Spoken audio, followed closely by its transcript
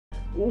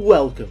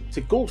Welcome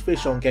to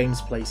GouldFish on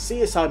Games Play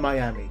CSI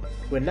Miami.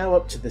 We're now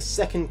up to the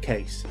second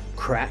case,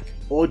 Crack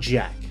or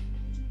Jack.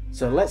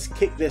 So let's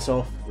kick this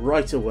off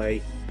right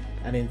away,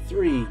 and in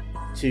 3,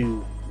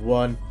 2,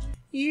 1,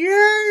 yeah!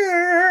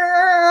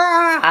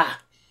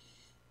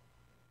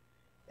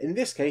 In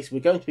this case, we're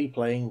going to be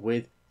playing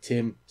with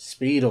Tim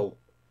Speedle.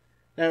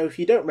 Now, if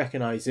you don't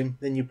recognise him,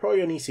 then you've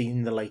probably only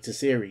seen the later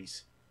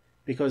series,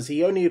 because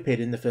he only appeared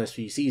in the first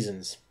few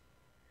seasons.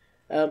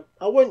 I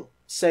won't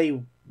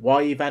say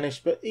why he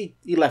vanished, but he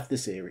left the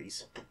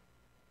series.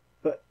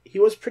 But he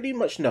was pretty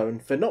much known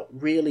for not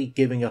really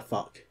giving a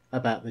fuck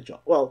about the job.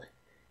 Well,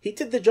 he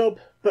did the job,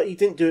 but he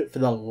didn't do it for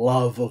the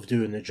love of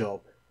doing the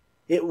job.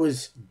 It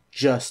was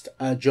just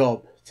a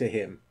job to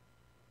him.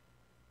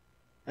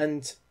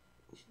 And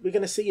we're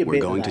going to see a bit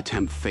of that. We're going to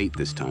tempt fate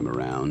this time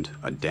around,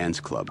 a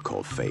dance club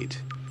called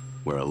Fate,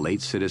 where a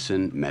late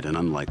citizen met an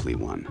unlikely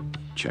one.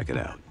 Check it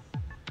out.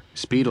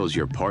 Speedle's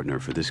your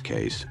partner for this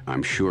case.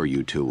 I'm sure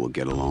you two will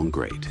get along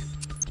great.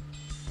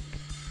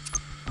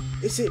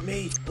 Is it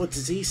me, or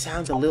does he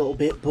sound a little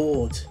bit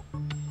bored?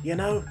 You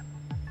know?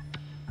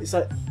 It's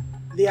like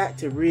the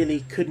actor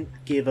really couldn't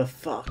give a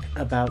fuck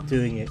about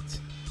doing it.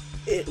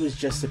 It was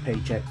just a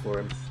paycheck for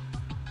him.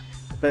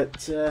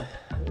 But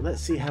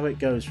let's see how it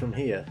goes from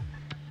here.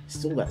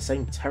 Still that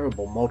same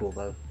terrible model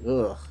though.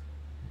 Ugh.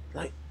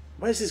 Like,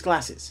 where's his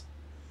glasses?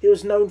 He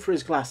was known for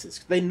his glasses.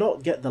 Could they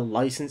not get the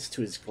license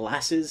to his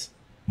glasses?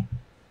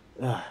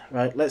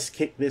 Right, let's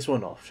kick this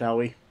one off, shall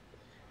we?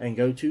 And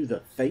go to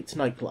the Fate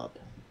nightclub.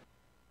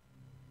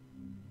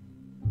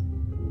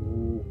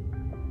 Ooh.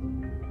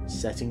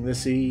 Setting the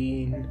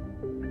scene.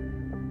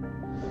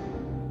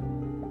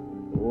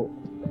 Oh.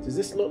 Does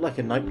this look like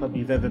a nightclub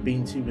you've ever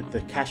been to with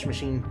the cash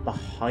machine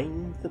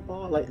behind the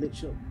bar? Like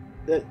literally...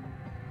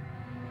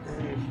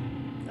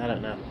 I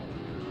don't know.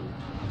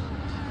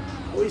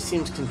 Always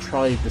seems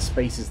contrived, the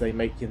spaces they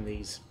make in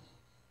these.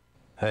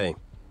 Hey,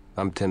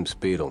 I'm Tim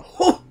Speedle.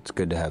 It's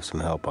good to have some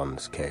help on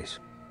this case.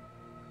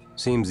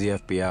 Seems the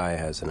FBI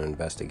has an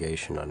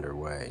investigation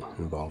underway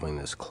involving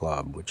this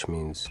club, which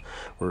means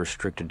we're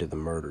restricted to the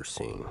murder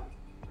scene.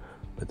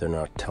 But they're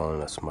not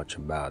telling us much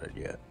about it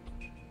yet.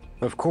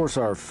 Of course,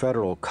 our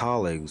federal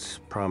colleagues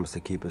promise to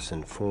keep us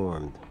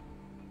informed,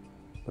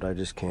 but I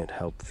just can't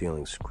help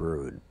feeling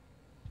screwed.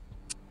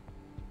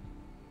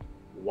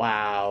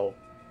 Wow.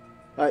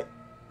 Like,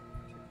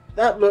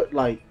 that looked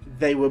like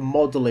they were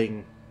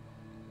modelling...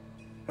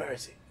 Where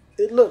is it?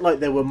 It looked like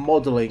they were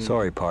modelling...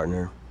 Sorry,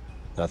 partner.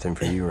 Nothing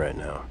for you right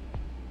now.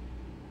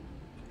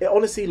 It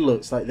honestly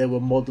looks like they were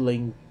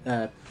modelling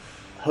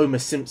Homer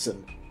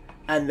Simpson,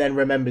 and then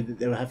remembered that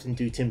they were having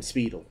to do Tim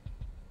Speedle.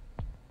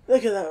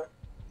 Look at that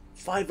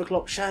 5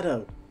 o'clock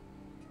shadow.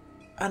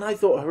 And I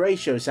thought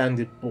Horatio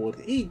sounded bored.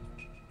 He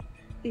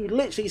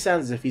literally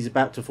sounds as if he's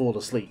about to fall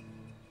asleep.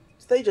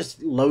 Did they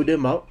just load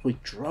him up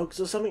with drugs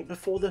or something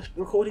before the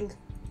recording?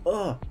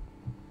 Ugh.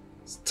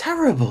 It's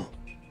terrible.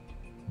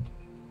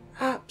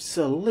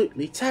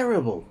 Absolutely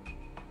terrible.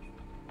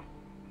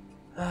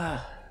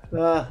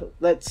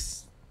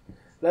 Let's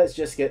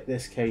just get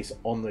this case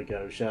on the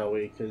go, shall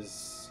we?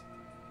 Because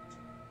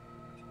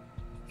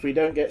if we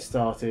don't get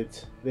started,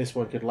 this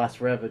one could last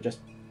forever, just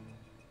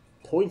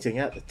pointing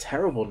out the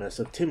terribleness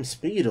of Tim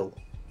Speedle.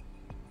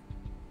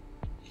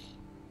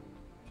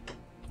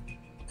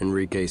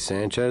 Enrique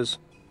Sanchez?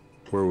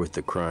 We're with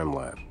the crime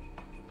lab.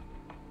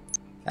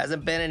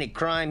 Hasn't been any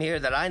crime here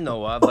that I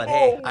know of, but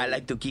hey, I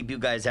like to keep you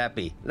guys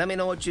happy. Let me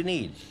know what you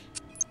need.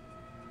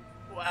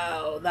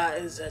 Wow, that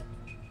is a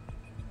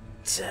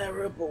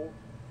terrible,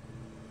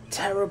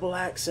 terrible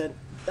accent.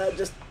 That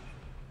just...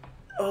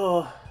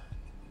 Oh.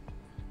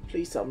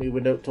 Please tell me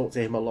we don't talk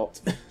to him a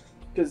lot.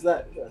 Because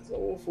that's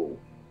awful.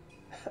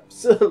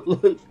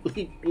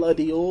 Absolutely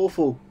bloody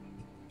awful.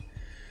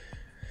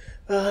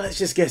 Let's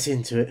just get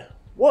into it.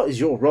 What is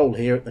your role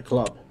here at the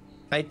club?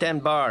 I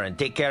tend bar and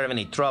take care of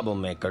any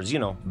troublemakers, you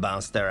know,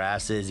 bounce their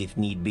asses if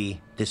need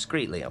be.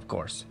 Discreetly, of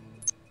course.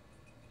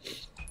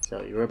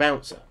 So you're a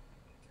bouncer.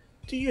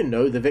 Do you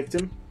know the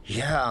victim?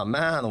 Yeah,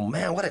 man, oh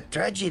man, what a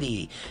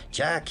tragedy.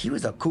 Jack, he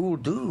was a cool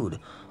dude.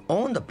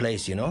 Owned the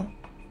place, you know.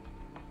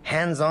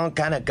 Hands-on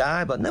kind of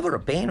guy, but never a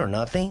pain or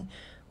nothing.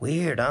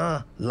 Weird,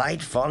 huh?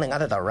 Light falling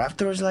out of the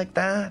rafters like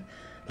that?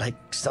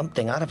 Like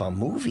something out of a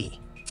movie.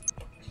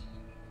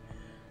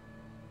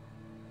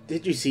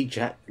 Did you see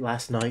Jack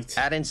last night?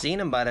 I hadn't seen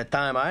him by the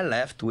time I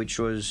left, which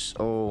was,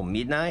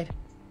 midnight?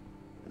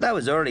 That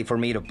was early for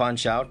me to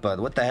punch out, but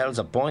what the hell's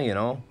the point, you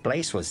know?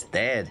 Place was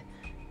dead.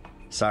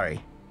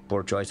 Sorry,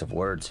 poor choice of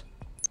words.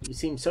 You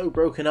seem so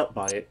broken up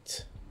by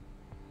it.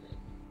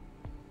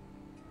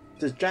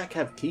 Does Jack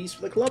have keys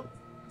for the club?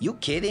 You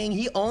kidding?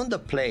 He owned the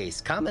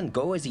place. Come and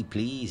go as he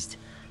pleased.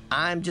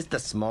 I'm just a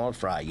small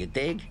fry, you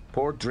dig?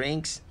 Pour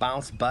drinks,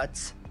 bounce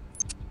butts.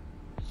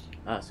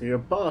 Ah, so you're a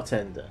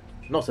bartender,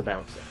 not a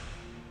bouncer.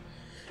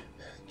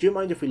 Do you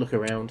mind if we look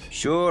around?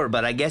 Sure,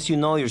 but I guess you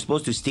know you're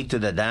supposed to stick to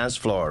the dance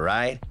floor,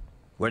 right?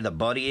 Where the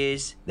body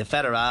is, the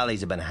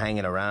federales have been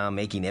hanging around,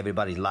 making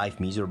everybody's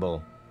life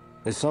miserable.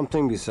 Is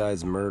something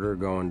besides murder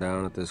going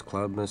down at this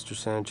club, Mr.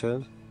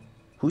 Sanchez?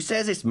 Who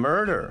says it's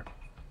murder?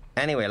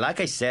 Anyway,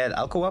 like I said,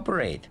 I'll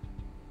cooperate.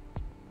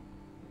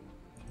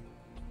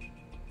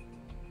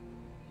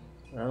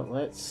 Well,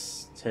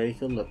 let's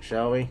take a look,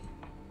 shall we?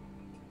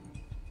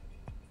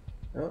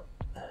 Oh,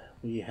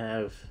 we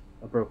have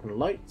a broken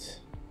light,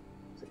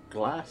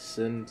 glass,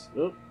 and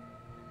oh,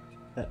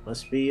 that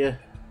must be a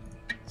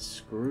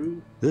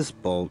screw. This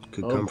bolt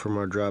could come from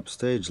our drop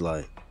stage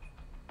light.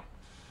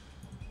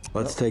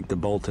 Let's take the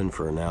bolt in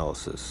for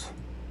analysis.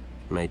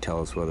 It may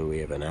tell us whether we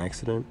have an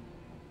accident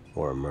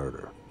or a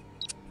murder.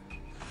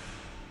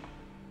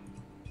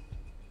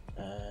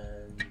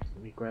 And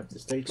let me grab the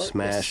stage light.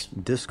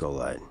 Smashed disco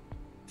light.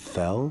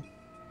 Fell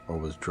or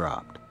was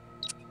dropped?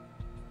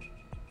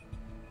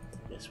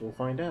 Guess we'll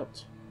find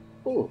out.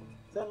 Oh,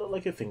 does that look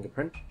like a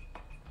fingerprint?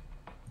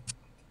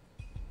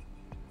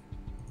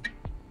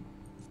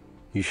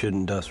 You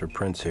shouldn't dust for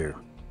prints here.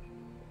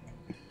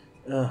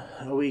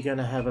 Are we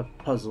gonna have a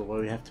puzzle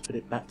where we have to put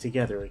it back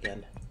together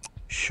again?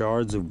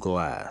 Shards of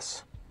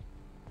glass.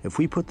 If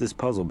we put this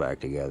puzzle back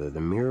together,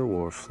 the mirror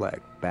will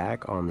reflect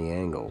back on the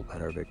angle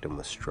that our victim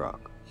was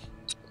struck.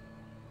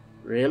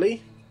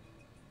 Really?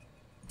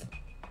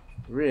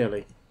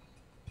 Really?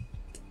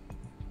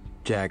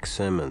 Jack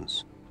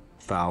Simmons.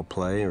 Foul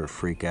play or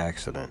freak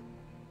accident?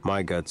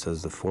 My gut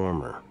says the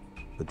former,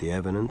 but the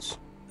evidence,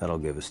 that'll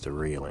give us the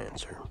real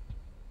answer.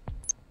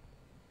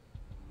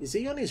 Is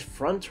he on his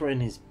front or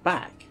in his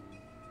back?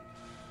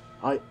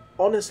 I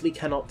honestly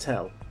cannot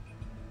tell.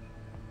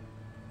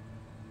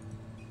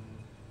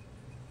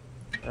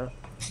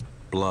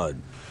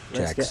 Blood.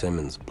 Jack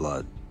Simmons'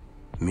 blood.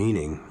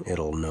 Meaning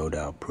it'll no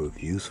doubt prove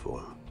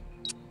useful.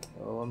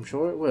 Oh, I'm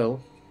sure it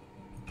will.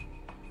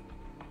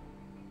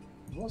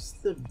 What's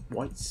the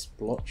white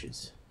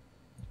splotches?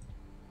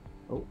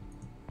 Oh.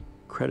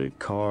 Credit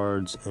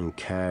cards and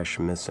cash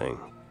missing.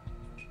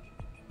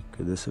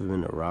 Could this have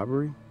been a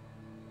robbery?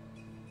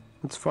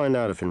 Let's find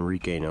out if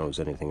Enrique knows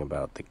anything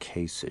about the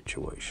case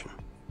situation.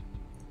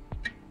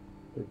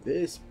 Could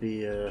this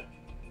be a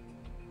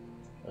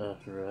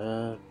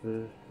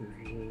robbery?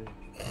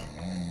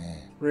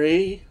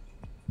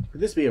 Could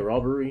this be a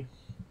robbery?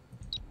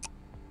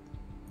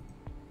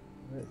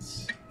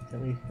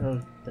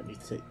 Let me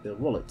take the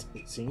wallet,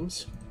 it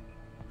seems.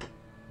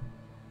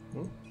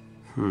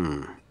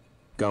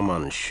 Gum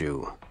on his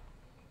shoe.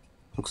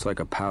 Looks like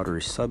a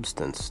powdery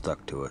substance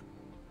stuck to it.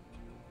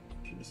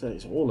 So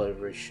it's all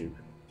over his shoe.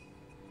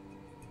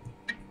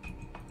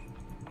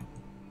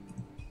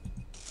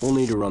 We'll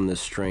need to run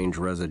this strange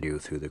residue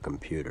through the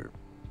computer.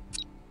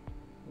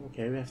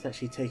 Okay, we have to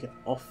actually take it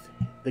off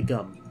the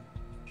gum.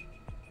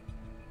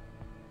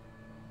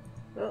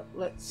 Well,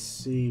 let's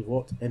see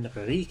what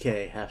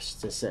Enrique has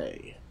to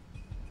say.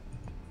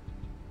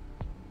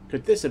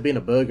 Could this have been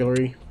a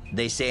burglary?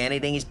 They say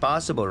anything is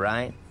possible,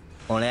 right?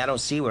 Only I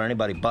don't see where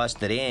anybody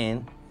busted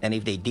in, and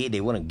if they did, they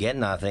wouldn't get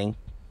nothing.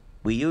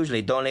 We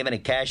usually don't leave any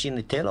cash in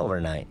the till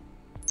overnight.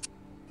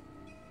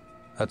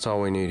 That's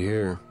all we need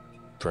here,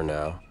 for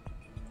now.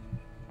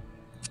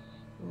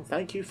 Well,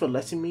 thank you for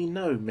letting me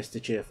know,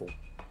 Mr. Cheerful.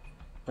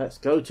 Let's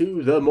go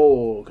to the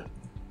morgue.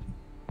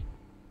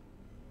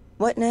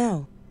 What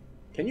now?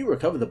 Can you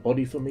recover the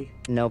body for me?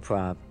 No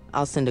prob.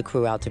 I'll send a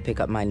crew out to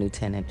pick up my new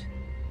tenant.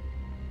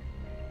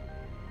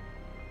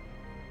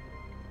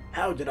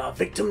 How did our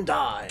victim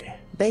die?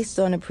 Based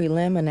on a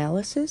prelim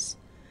analysis?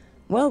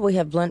 Well, we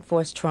have blunt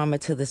force trauma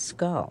to the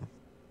skull.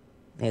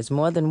 There's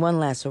more than one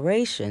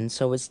laceration,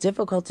 so it's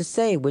difficult to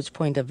say which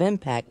point of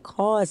impact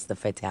caused the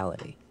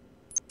fatality.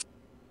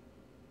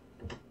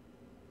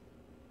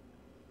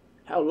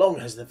 How long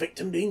has the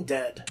victim been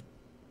dead?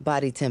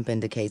 Body temp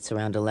indicates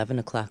around 11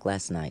 o'clock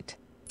last night.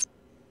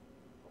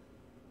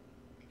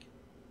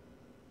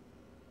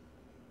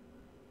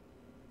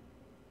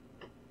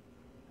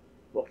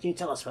 What can you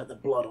tell us about the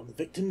blood on the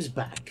victim's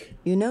back?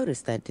 You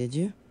noticed that, did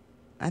you?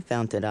 I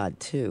found it odd,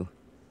 too.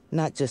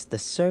 Not just the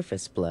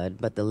surface blood,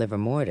 but the livor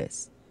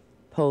mortis.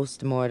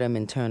 Post-mortem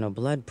internal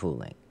blood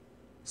pooling.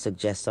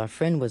 Suggests our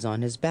friend was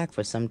on his back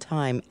for some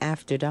time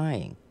after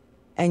dying.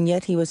 And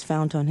yet he was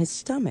found on his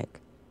stomach,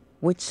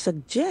 which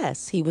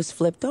suggests he was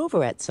flipped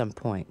over at some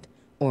point,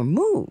 or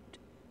moved.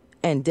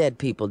 And dead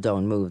people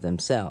don't move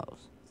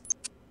themselves.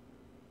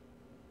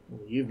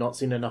 Well, you've not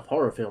seen enough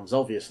horror films,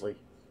 obviously.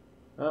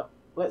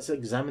 Let's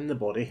examine the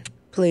body.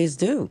 Please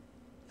do.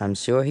 I'm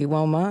sure he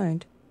won't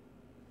mind.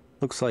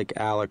 Looks like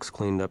Alex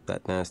cleaned up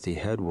that nasty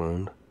head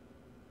wound.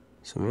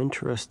 Some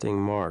interesting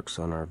marks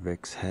on our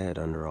Vic's head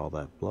under all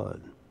that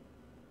blood.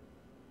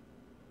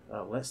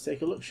 Let's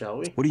take a look, shall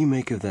we? What do you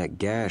make of that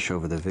gash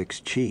over the Vic's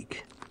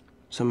cheek?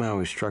 Somehow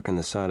he struck in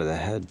the side of the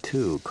head,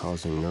 too,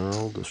 causing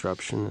neural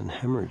disruption and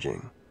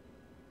hemorrhaging.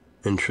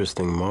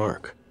 Interesting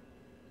mark.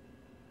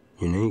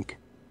 Unique.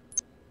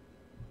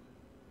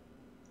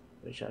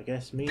 Which I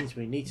guess means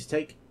we need to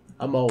take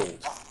a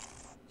mold.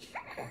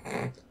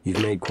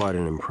 You've made quite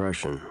an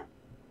impression.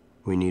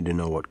 We need to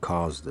know what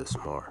caused this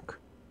mark.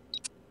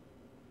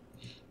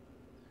 I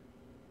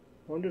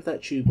wonder if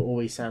that tube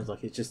always sounds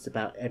like it's just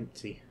about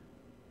empty.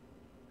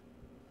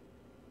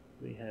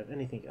 Do we have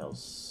anything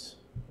else?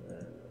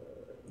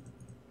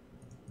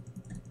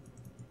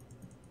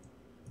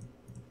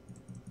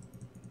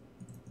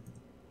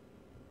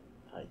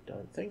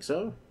 don't think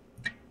so.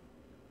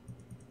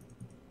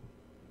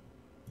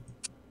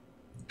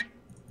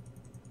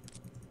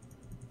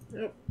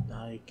 Yep,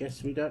 I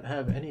guess we don't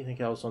have anything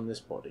else on this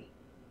body.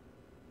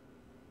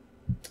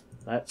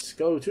 Let's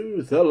go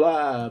to the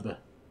lab.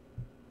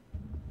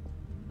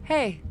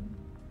 Hey.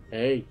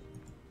 Hey.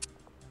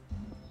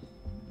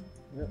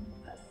 Yep.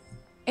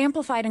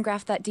 Amplified and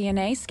graphed that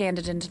DNA, scanned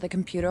it into the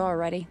computer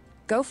already.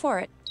 Go for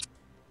it.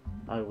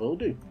 I will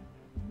do.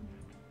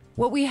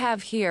 What we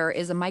have here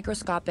is a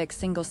microscopic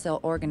single-cell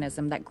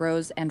organism that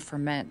grows and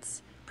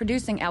ferments,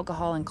 producing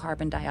alcohol and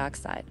carbon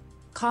dioxide,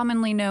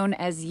 commonly known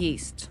as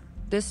yeast.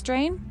 This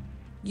strain?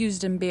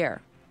 Used in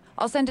beer.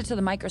 I'll send it to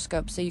the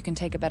microscope so you can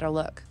take a better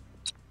look.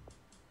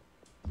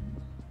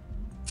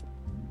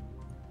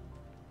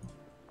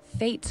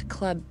 Fate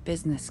Club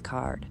business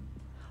card.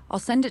 I'll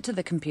send it to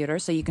the computer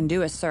so you can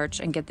do a search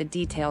and get the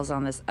details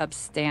on this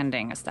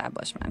upstanding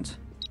establishment.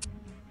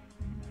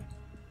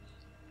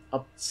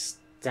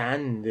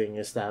 Upstanding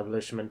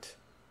establishment.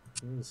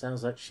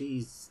 Sounds like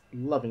she's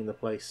loving the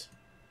place.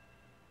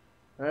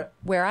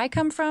 Where I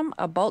come from,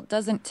 a bolt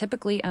doesn't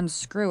typically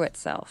unscrew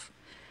itself.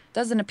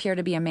 Doesn't appear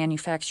to be a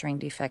manufacturing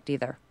defect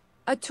either.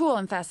 A tool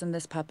unfastened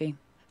this puppy.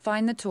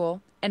 Find the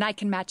tool, and I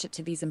can match it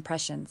to these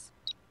impressions.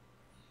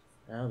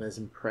 Now there's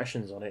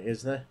impressions on it,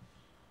 is there?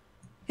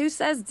 Who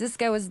says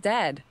disco is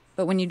dead?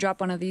 But when you drop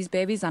one of these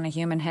babies on a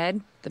human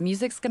head, the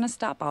music's gonna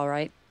stop all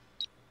right.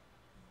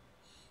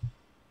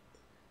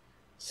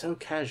 So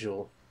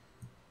casual.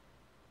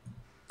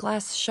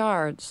 Glass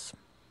shards.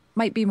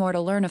 Might be more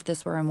to learn if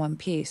this were in one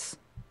piece.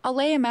 I'll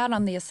lay him out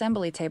on the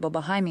assembly table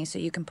behind me so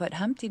you can put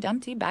Humpty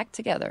Dumpty back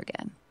together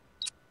again.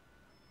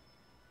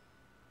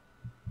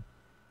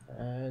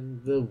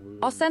 And the wound.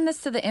 I'll send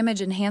this to the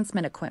image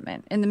enhancement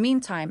equipment. In the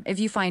meantime, if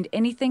you find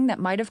anything that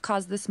might have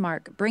caused this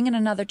mark, bring in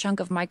another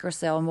chunk of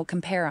microcell and we'll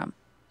compare them.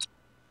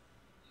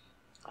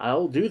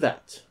 I'll do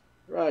that.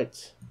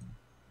 Right.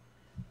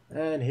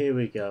 And here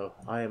we go.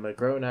 I am a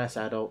grown-ass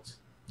adult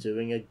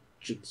doing a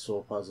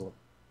jigsaw puzzle.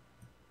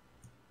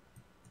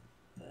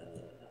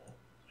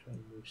 Try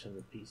and move some of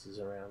the pieces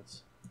around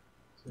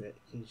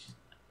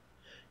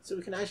so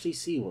we can actually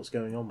see what's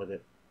going on with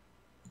it.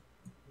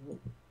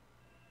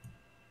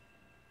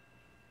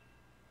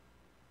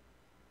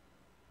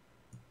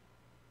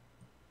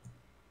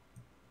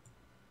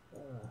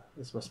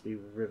 This must be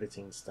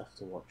riveting stuff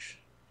to watch.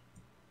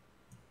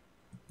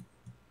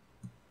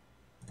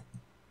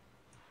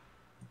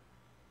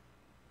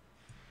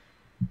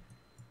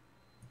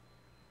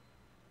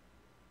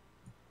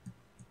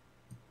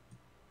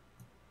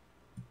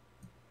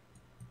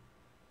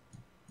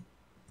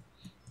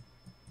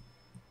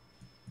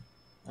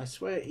 I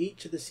swear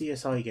each of the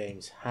CSI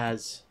games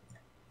has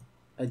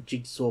a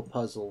jigsaw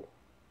puzzle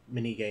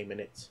minigame in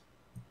it.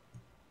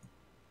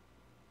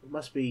 They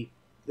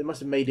must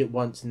have made it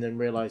once and then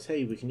realised,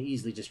 hey, we can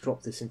easily just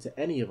drop this into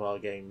any of our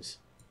games.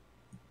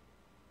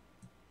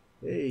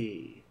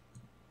 Hey,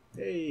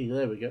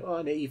 there we go. Oh,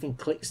 and it even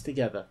clicks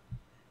together.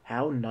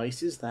 How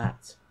nice is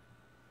that?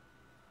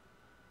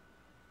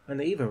 And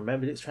they even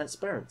remembered it's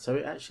transparent, so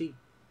it actually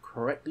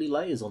correctly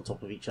layers on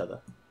top of each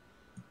other.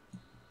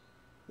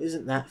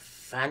 Isn't that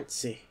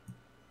fancy?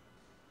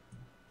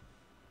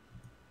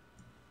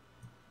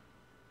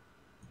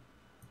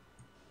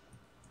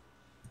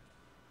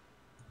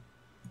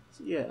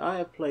 So yeah, I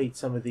have played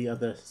some of the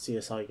other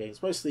CSI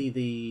games, mostly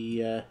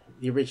the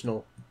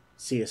original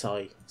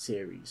CSI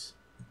series.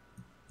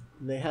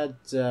 And they had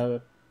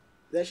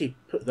they actually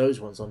put those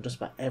ones on just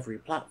about every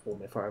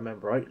platform, if I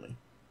remember rightly.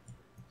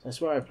 So I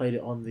swear I played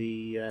it on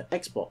the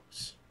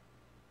Xbox.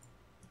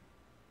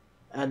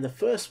 And the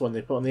first one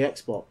they put on the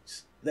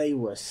Xbox, they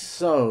were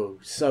so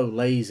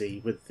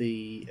lazy with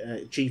the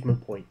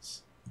achievement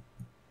points.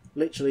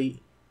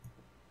 Literally,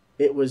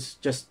 it was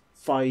just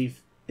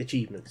 5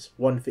 achievements,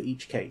 1 for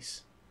each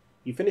case.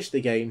 You finished the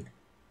game,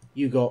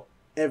 you got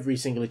every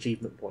single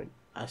achievement point.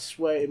 I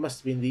swear it must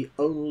have been the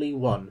only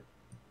one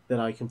that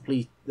I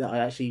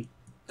actually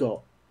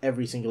got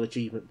every single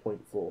achievement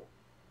point for.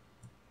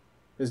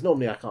 Because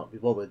normally I can't be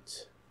bothered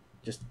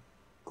just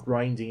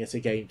grinding at a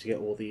game to get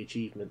all the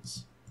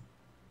achievements.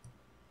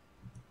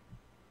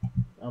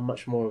 I'm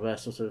much more of a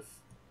sort of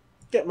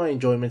get my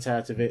enjoyment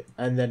out of it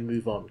and then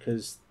move on,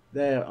 because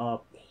there are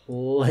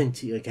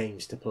plenty of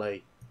games to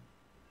play.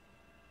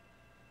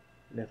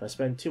 And if I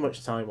spend too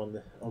much time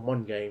on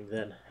one game,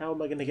 then how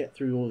am I going to get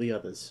through all the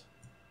others?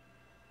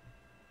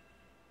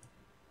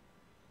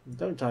 And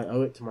don't I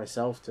owe it to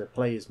myself to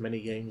play as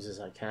many games as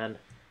I can?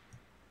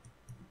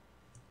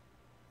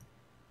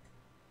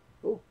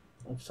 Oh,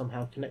 I've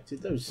somehow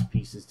connected those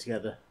pieces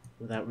together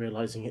without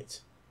realising it.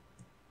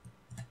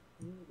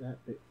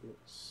 That bit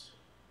looks...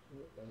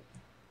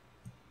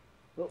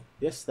 Oh,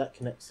 yes, that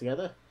connects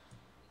together.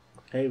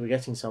 Okay, we're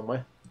getting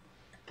somewhere.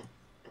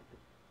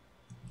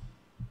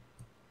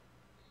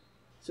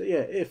 So yeah,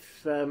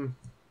 if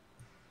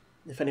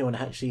anyone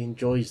actually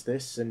enjoys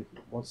this and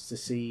wants to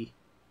see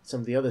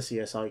some of the other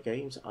CSI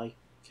games, I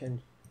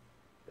can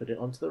put it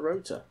onto the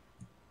rotor.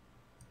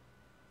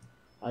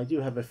 I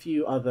do have a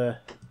few other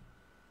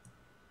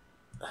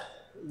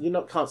You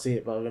not can't see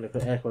it, but I'm going to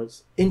put air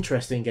quotes,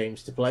 interesting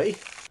games to play.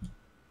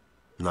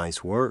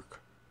 Nice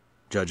work.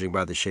 Judging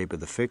by the shape of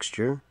the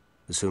fixture,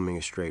 assuming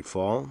a straight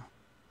fall,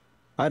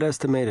 I'd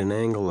estimate an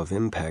angle of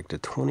impact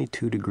at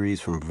 22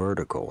 degrees from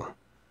vertical.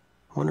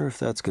 Wonder if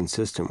that's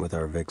consistent with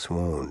our Vic's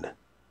wound.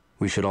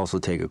 We should also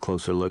take a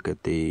closer look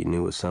at the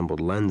new assembled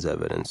lens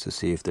evidence to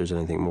see if there's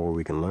anything more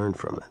we can learn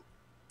from it.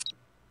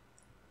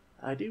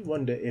 I do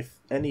wonder if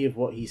any of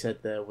what he said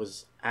there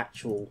was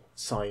actual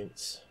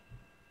science.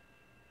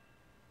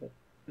 But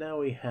now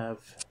we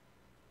have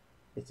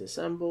it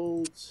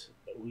assembled.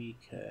 We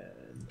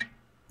can...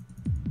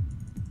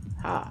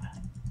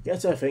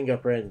 Get a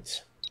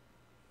fingerprint.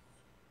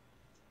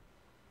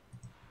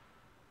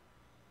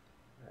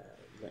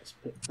 Let's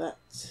put that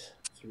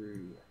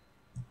through.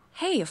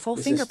 Hey, a full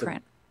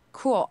fingerprint.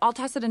 Cool. I'll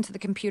toss it into the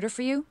computer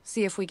for you.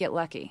 See if we get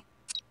lucky.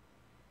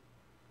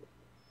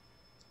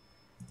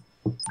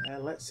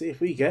 Let's see if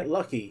we get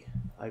lucky.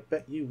 I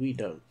bet you we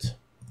don't.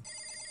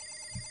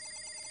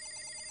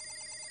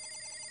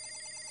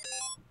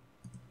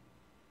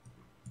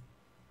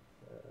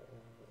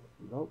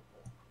 Nope.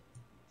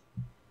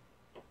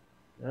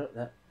 No,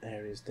 that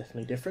area is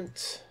definitely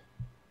different.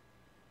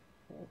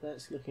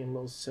 That's looking a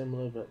little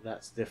similar, but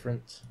that's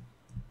different.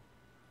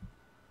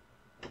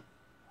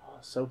 Oh,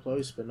 so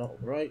close, but not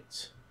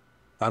right.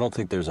 I don't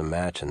think there's a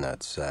match in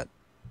that set.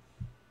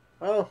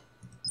 Oh,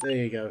 there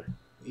you go.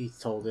 He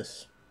told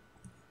us.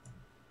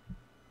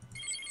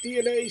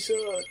 DNA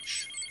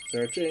search!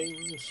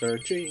 Searching,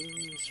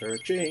 searching,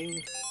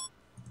 searching.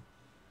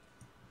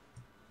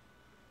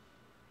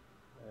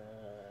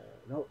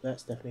 Nope,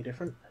 that's definitely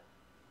different.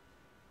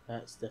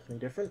 That's definitely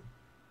different.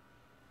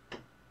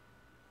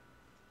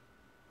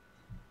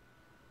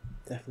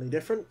 Definitely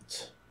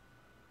different.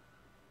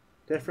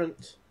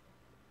 Different.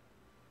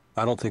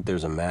 I don't think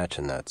there's a match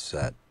in that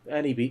set.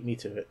 And he beat me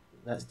to it.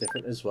 That's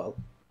different as well.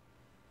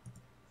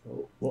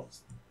 So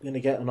what's going to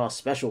get on our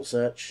special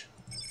search?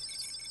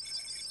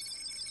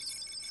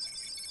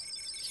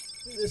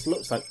 This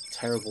looks like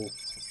terrible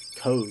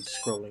code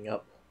scrolling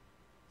up.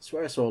 I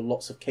swear I saw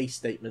lots of case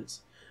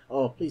statements.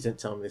 Oh, please don't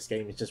tell me this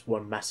game is just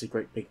one massive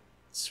great big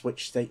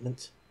switch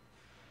statement.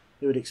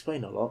 It would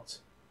explain a lot.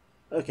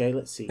 Okay,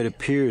 let's see. It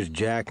appears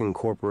Jack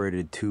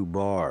incorporated 2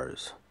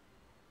 bars.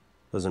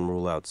 Doesn't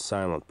rule out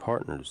silent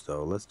partners,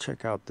 though. Let's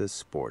check out this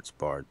sports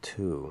bar,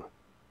 too.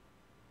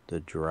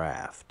 The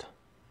draft.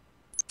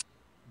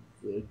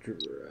 The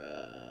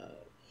draft.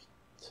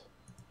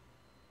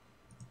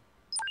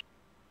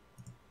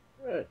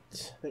 Right,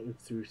 I think we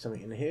threw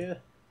something in here.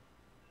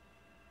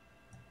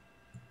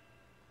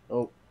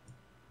 Oh.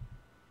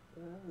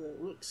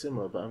 It looks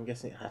similar, but I'm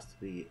guessing it has to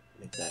be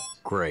an exact.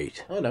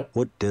 Great. Oh no.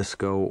 What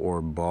disco or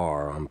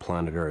bar on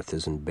planet Earth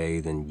isn't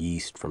bathed in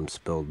yeast from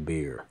spilled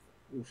beer?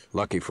 Oof.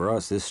 Lucky for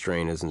us, this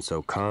strain isn't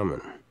so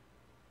common.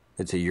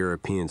 It's a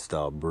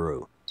European-style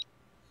brew.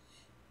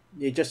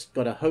 You just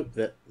gotta hope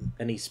that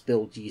any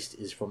spilled yeast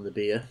is from the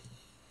beer.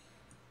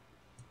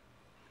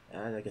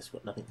 And I guess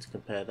we've got nothing to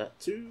compare that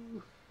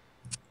to.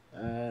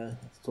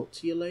 Let's talk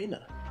to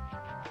Elena.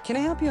 Can I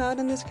help you out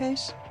in this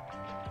case?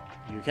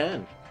 You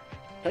can.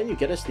 Can you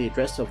get us the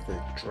address of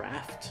the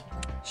draft?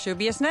 Should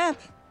be a snap.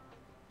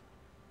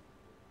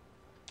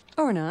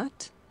 Or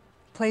not.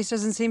 Place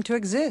doesn't seem to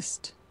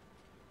exist.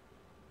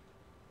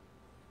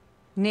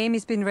 Name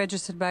has been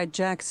registered by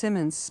Jack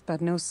Simmons, but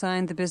no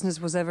sign the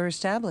business was ever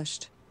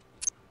established.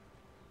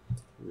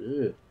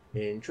 Ugh,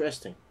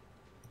 interesting.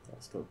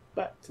 Let's go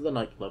back to the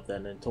nightclub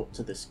then and talk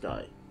to this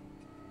guy.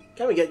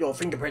 Can we get your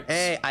fingerprints?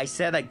 Hey, I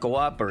said I'd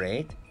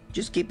cooperate.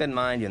 Just keep in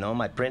mind,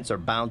 my prints are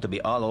bound to be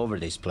all over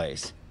this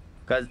place.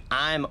 Because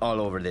I'm all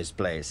over this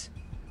place.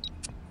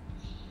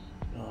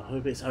 Oh, I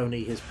hope it's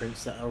only his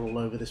prints that are all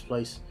over this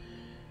place.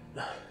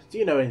 Do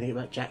you know anything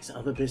about Jack's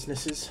other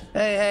businesses?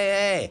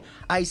 Hey.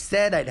 I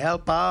said I'd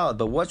help out,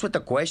 but what's with the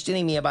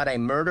questioning me about a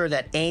murder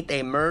that ain't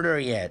a murder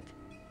yet?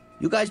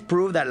 You guys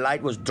prove that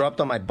light was dropped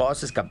on my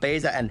boss's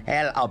cabeza, and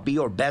hell, I'll be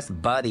your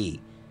best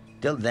buddy.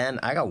 Till then,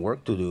 I got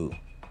work to do.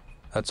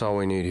 That's all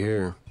we need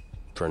here,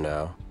 for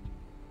now.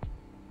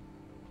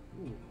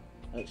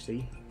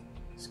 Actually,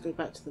 let's go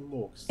back to the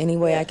morgue. Any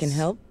way I can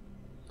help?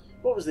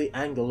 What was the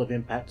angle of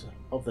impact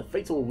of the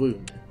fatal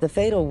wound? The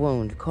fatal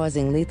wound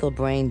causing lethal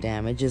brain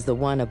damage is the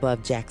one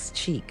above Jack's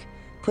cheek,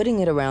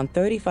 putting it around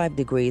 35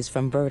 degrees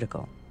from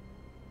vertical.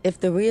 If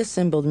the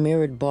reassembled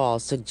mirrored ball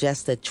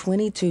suggests a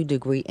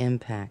 22-degree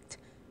impact,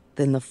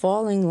 then the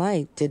falling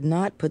light did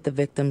not put the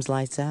victim's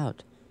lights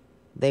out.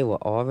 They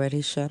were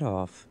already shut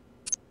off.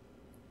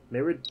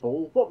 Mirrored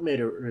ball? What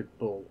mirrored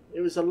ball?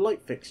 It was a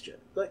light fixture.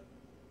 Did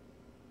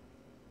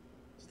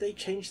they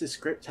change the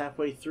script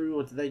halfway through,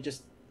 or did they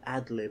just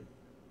ad-lib,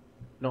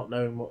 not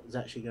knowing what was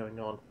actually going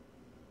on?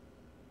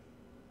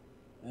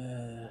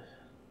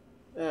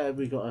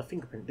 We got a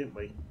fingerprint, didn't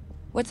we?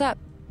 What's up?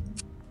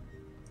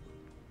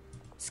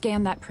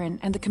 Scan that print,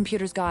 and the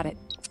computer's got it.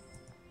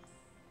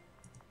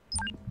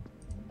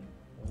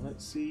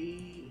 Let's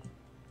see.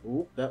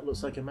 Oh, that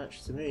looks like a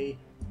match to me.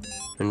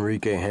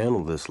 Enrique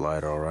handled this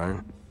light all right.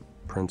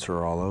 Prints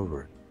are all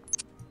over it.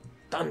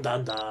 Dun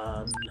dun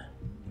dun.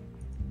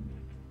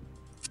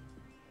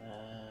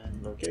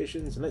 And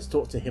locations, and let's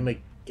talk to him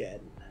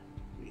again.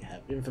 We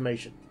have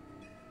information.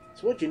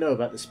 So what do you know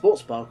about the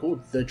sports bar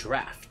called The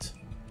Draft?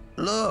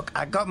 Look,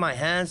 I got my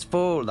hands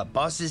full. The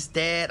boss is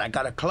dead. I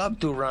got a club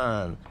to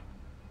run.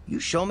 You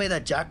show me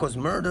that Jack was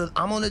murdered,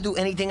 I'm gonna do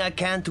anything I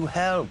can to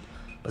help.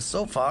 But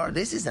so far,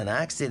 this is an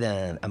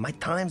accident, and my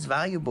time's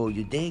valuable,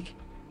 you dig?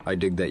 I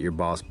dig that your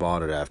boss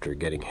bought it after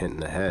getting hit in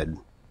the head.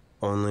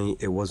 Only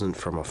it wasn't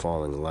from a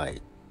falling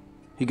light.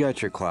 You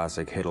got your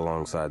classic hit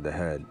alongside the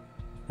head.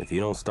 If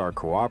you don't start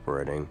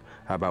cooperating,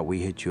 how about we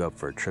hit you up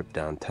for a trip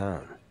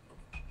downtown?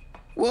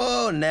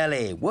 Whoa,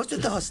 Nelly, what's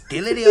with the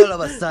hostility all of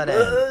a sudden?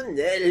 Oh,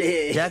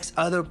 Nelly. Jack's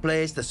other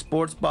place, the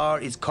sports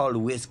bar, is called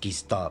Whiskey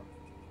Stop.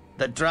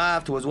 The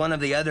Draft was one of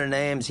the other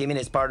names him and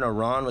his partner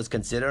Ron was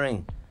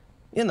considering.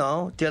 You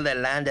know, till they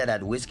landed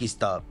at Whiskey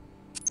Stop.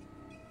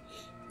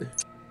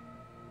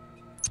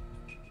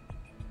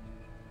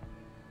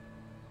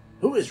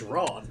 Who is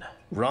Ron?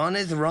 Ron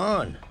is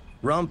Ron.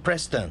 Ron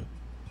Preston.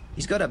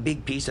 He's got a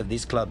big piece of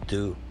this club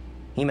too.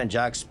 Him and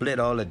Jack split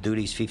all the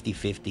duties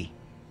 50-50.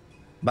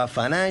 But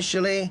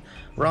financially,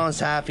 Ron's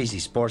half is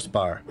his sports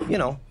bar. You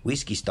know,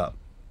 Whiskey Stop.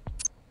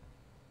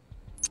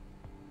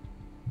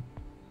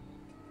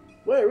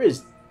 Where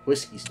is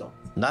Whiskey Stop?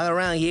 Not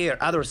around here,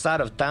 other side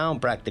of town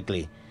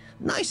practically.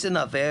 Nice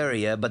enough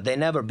area, but they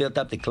never built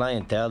up the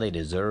clientele they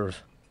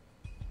deserve.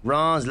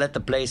 Ron's let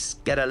the place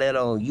get a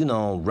little, you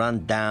know,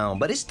 run down,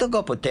 but it's still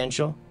got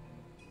potential.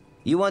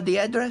 You want the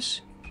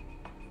address?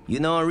 You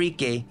know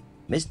Enrique,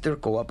 Mr.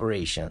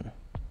 Cooperation.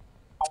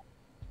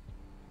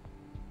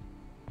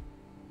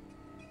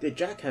 Did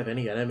Jack have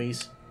any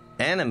enemies?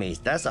 Enemies,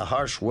 that's a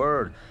harsh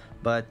word,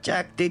 but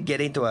Jack did get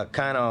into a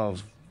kind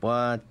of,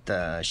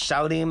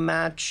 shouting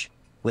match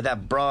with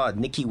that broad,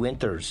 Nikki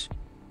Winters.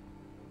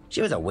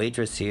 She was a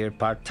waitress here,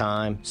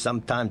 part-time,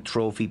 sometime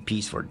trophy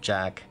piece for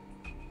Jack.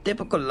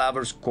 Typical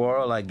lover's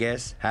quarrel, I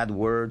guess, had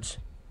words.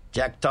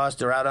 Jack tossed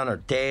her out on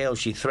her tail,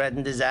 she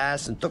threatened his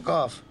ass and took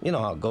off. You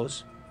know how it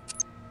goes.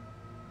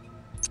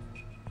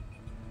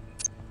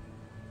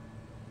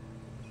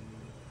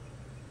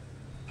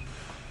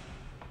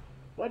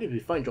 Why did we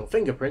find your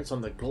fingerprints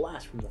on the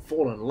glass from the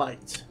fallen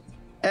light?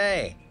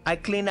 Hey, I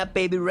clean that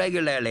baby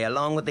regularly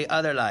along with the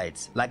other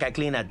lights. Like I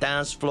clean the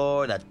dance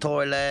floor, the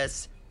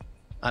toilets.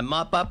 I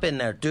mop up in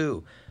there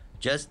too.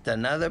 Just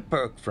another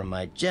perk from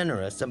my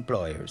generous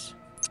employers.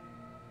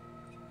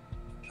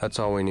 That's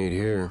all we need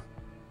here,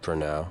 for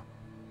now.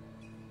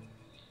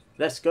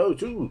 Let's go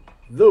to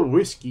the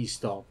Whiskey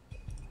Stop.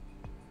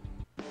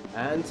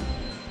 And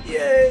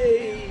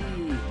yay!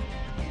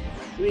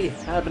 We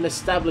have an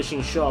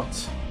establishing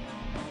shot.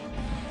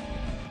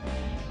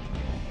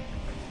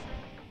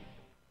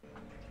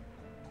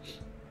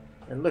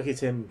 And look at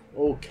him,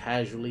 all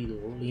casually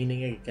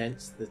leaning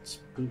against the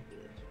spook.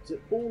 Is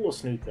it pool or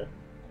snooker?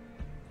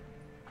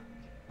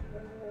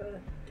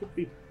 Could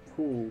be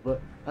pool, but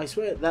I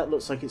swear that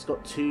looks like it's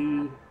got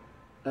two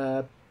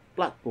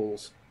black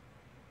balls.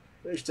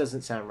 Which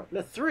doesn't sound right.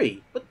 No,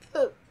 three. What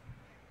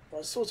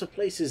sort of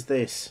place is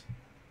this?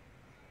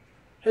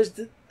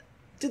 Did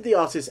the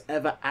artist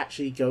ever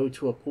actually go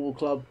to a pool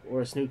club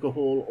or a snooker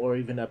hall or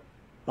even a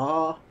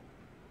bar?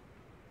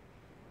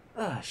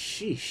 Ah,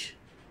 sheesh.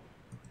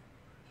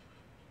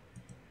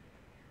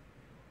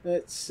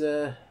 Let's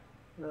talk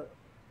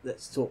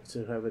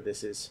to whoever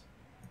this is.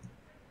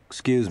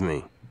 Excuse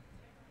me.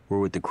 We're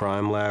with the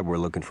crime lab. We're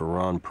looking for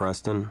Ron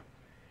Preston.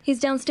 He's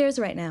downstairs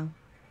right now.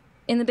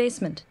 In the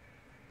basement.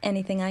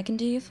 Anything I can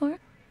do you for?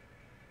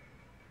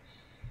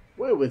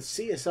 We're with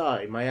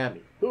CSI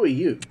Miami. Who are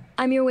you?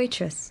 I'm your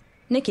waitress,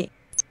 Nikki.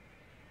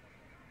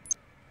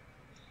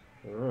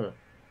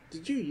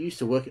 Did you used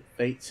to work at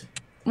Fate?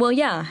 Well,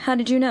 yeah. How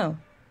did you know?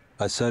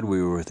 I said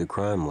we were with the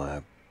crime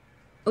lab.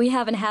 We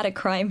haven't had a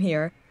crime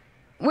here.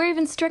 We're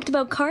even strict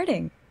about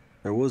carding.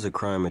 There was a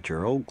crime at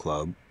your old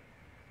club.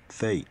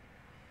 Fate.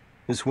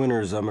 Miss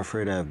Winters, I'm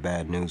afraid I have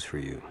bad news for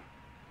you.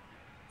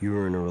 You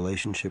were in a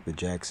relationship with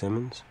Jack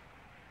Simmons?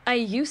 I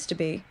used to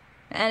be.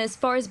 And as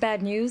far as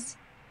bad news,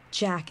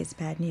 Jack is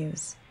bad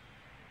news.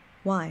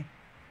 Why?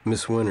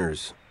 Miss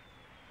Winters,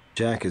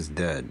 Jack is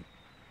dead.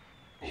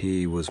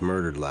 He was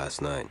murdered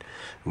last night.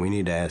 We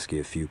need to ask you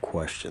a few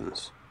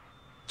questions.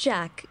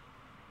 Jack?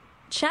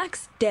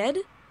 Jack's dead?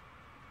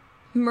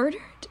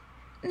 Murdered?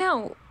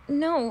 No.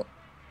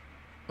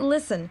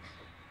 Listen,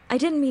 I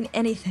didn't mean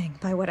anything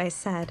by what I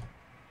said.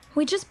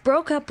 We just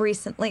broke up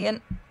recently,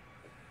 and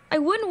I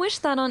wouldn't wish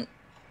that on...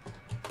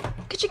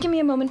 Could you give me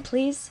a moment,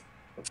 please?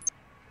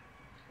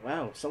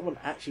 Wow, someone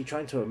actually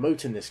trying to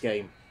emote in this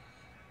game.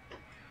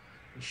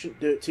 You shouldn't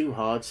do it too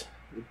hard.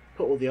 You'd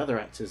put all the other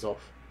actors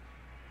off.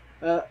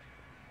 Why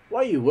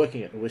are you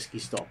working at the Whiskey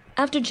Stop?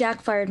 After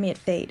Jack fired me at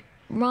Fate,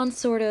 Ron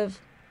sort of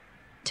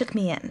took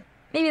me in.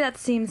 Maybe that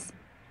seems,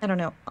 I don't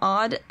know,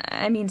 odd.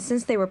 I mean,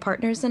 since they were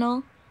partners and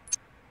all.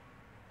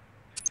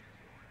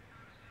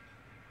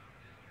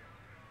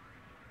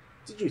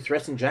 Did you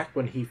threaten Jack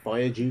when he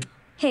fired you?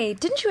 Hey,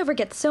 didn't you ever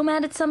get so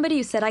mad at somebody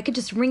who said I could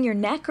just wring your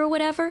neck or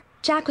whatever?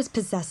 Jack was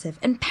possessive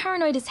and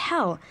paranoid as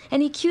hell,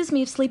 and he accused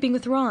me of sleeping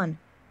with Ron.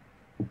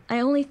 I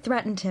only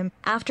threatened him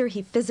after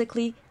he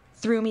physically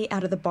threw me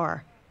out of the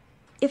bar.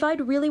 If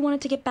I'd really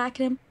wanted to get back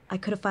at him, I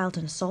could have filed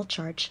an assault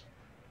charge.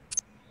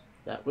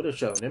 That would have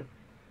shown him.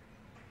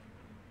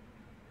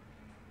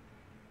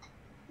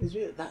 Is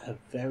that a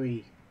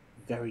very,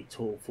 very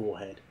tall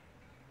forehead?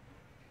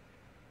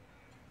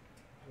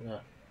 Yeah.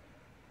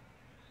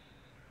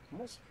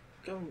 What's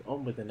going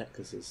on with the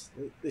necklaces?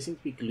 They seem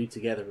to be glued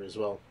together as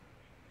well.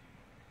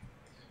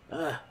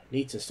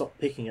 Need to stop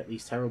picking at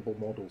these terrible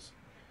models.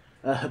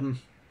 Are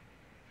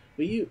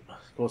you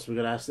going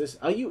to ask this,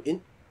 are you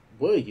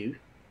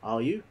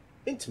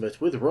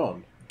intimate with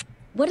Ron?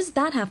 What does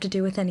that have to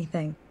do with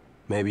anything?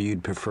 Maybe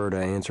you'd prefer to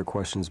answer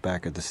questions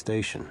back at the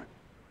station.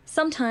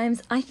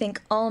 Sometimes I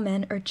think all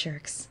men are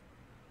jerks.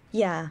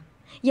 Yeah,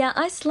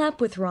 I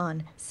slept with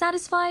Ron.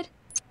 Satisfied?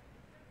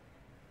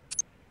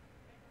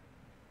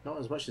 Not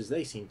as much as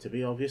they seem to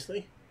be,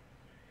 obviously.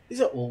 Is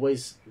it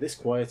always this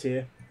quiet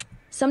here?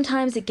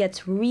 Sometimes it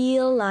gets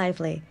real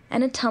lively,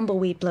 and a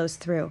tumbleweed blows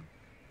through.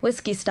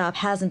 Whiskey Stop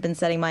hasn't been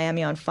setting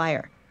Miami on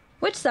fire.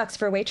 Which sucks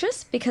for a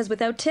waitress, because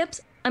without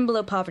tips, I'm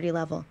below poverty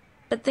level.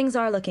 But things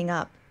are looking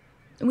up.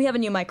 We have a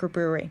new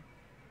microbrewery.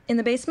 In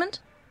the basement,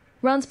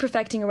 Ron's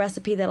perfecting a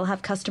recipe that'll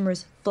have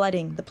customers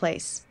flooding the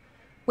place.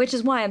 Which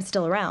is why I'm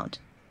still around.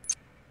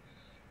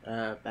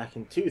 Back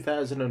in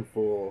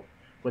 2004,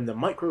 when the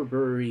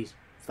microbrewery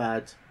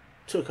fad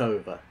took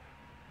over.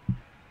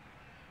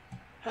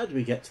 How do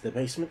we get to the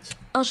basement?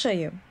 I'll show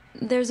you.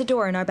 There's a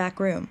door in our back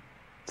room.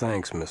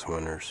 Thanks, Miss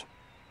Winters.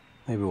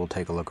 Maybe we'll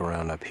take a look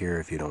around up here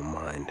if you don't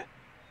mind.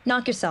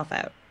 Knock yourself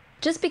out.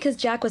 Just because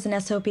Jack was an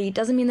SOB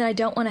doesn't mean that I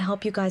don't want to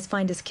help you guys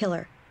find his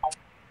killer.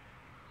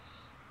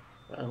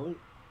 Well,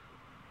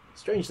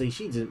 strangely,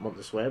 she didn't want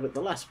to swear, but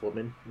the last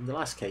woman, in the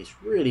last case,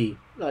 really,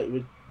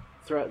 would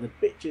throw out the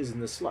bitches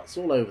and the sluts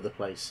all over the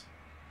place.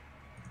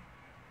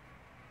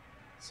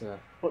 So,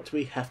 what do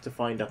we have to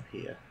find up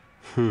here?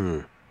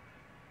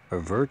 A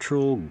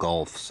virtual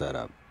golf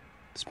setup.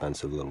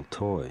 Expensive little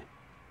toy.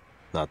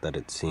 Not that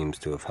it seems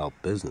to have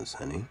helped business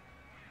any.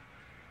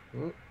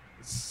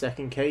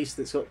 Second case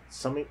that's got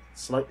something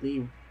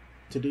slightly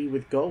to do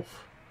with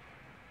golf.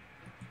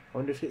 I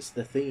wonder if it's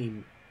the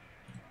theme.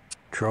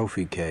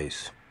 Trophy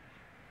case.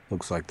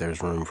 Looks like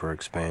there's room for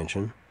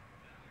expansion.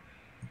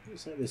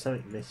 Looks like there's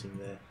something missing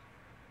there.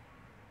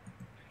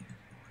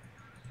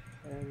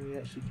 And we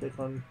actually click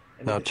on...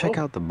 Now check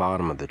out the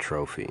bottom of the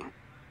trophy.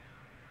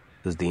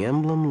 Does the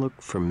emblem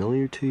look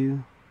familiar to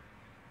you?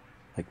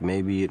 Like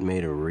maybe it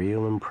made a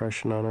real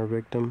impression on our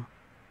victim?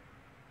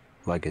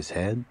 Like his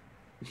head?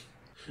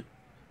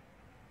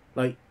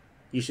 Like,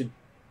 you should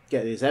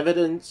get this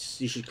evidence,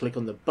 you should click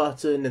on the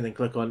button and then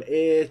click on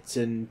it,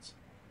 and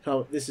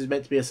this is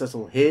meant to be a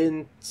subtle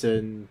hint,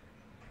 and...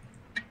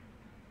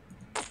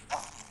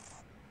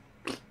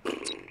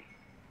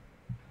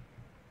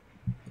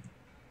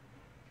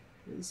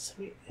 Looks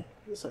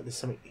like there's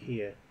something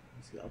here.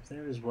 Is it up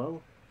there as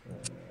well?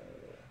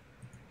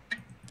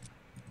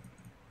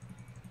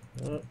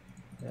 Oh,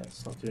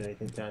 that's not doing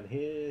anything down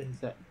here. Is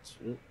that...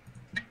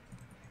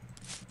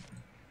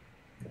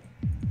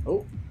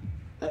 Oh,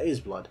 that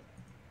is blood.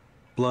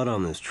 Blood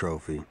on this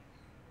trophy.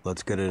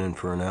 Let's get it in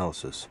for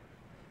analysis.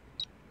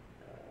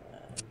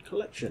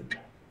 Collection.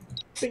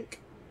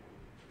 Think.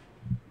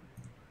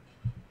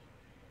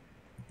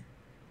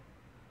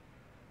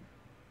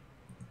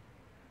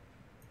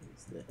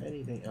 Is there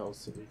anything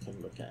else that we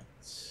can look at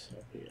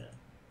up here?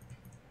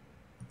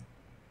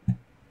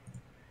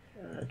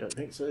 I don't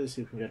think so. Let's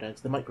see if we can go down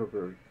to the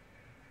microbrewery.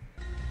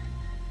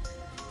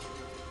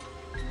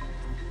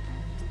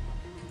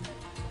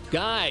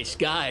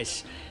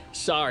 Guys,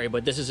 sorry,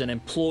 but this is an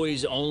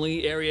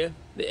employees-only area.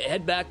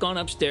 Head back on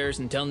upstairs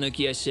and tell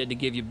Nikki I said to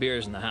give you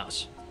beers in the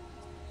house.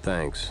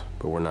 Thanks,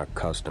 but we're not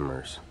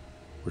customers.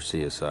 We're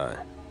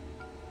CSI.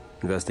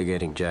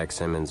 Investigating Jack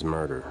Simmons'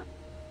 murder.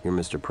 You're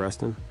Mr.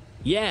 Preston?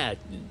 Yeah,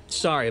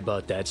 sorry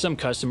about that. Some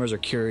customers are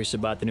curious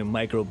about the new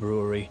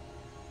microbrewery.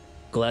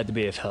 Glad to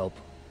be of help.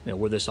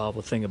 Where this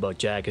awful thing about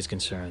Jack is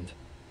concerned.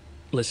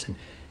 Listen,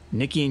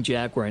 Nikki and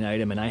Jack were an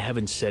item and I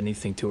haven't said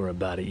anything to her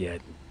about it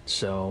yet.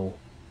 So...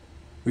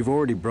 We've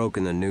already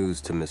broken the news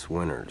to Miss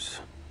Winters.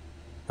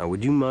 Now,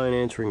 would you mind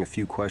answering a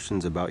few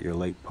questions about your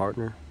late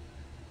partner?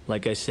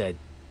 Like I said,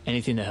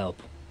 anything to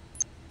help.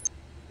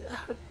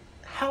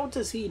 How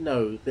does he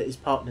know that his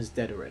partner's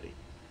dead already?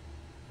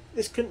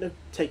 This couldn't have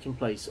taken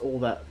place all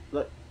that...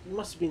 It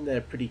must have been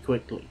there pretty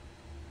quickly.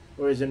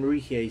 Or is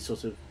Enrique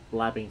sort of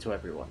blabbing to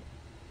everyone?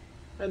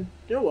 And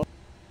you know what?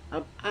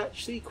 I'm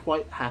actually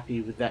quite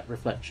happy with that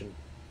reflection.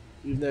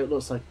 Even though it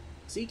looks like...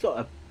 Has he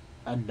got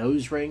a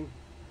nose ring?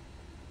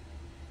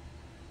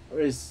 Or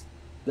is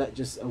that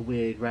just a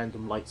weird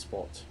random light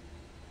spot?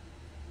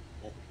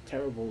 A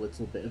terrible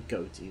little bit of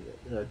goatee,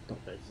 not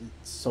goatee,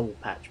 soul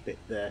patch bit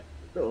there.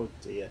 Oh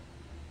dear.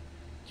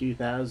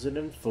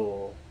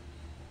 2004.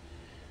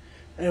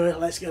 Anyway,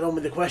 let's get on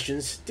with the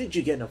questions. Did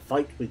you get in a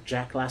fight with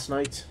Jack last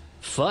night?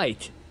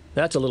 Fight?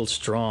 That's a little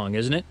strong,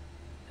 isn't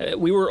it?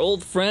 We were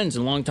old friends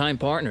and longtime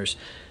partners.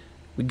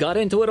 We got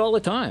into it all the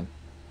time.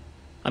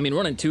 I mean,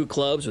 running 2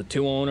 clubs with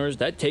 2 owners,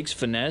 that takes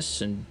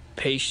finesse and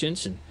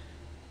patience, and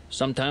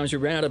sometimes we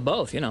ran out of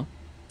both, you know.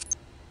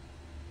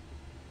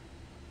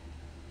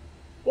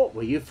 What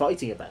were you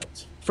fighting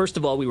about? First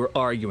of all, we were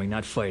arguing,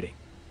 not fighting.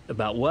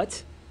 About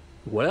what?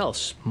 What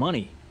else?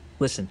 Money.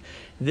 Listen,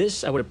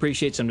 this I would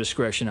appreciate some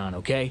discretion on,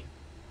 okay?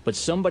 But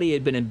somebody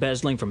had been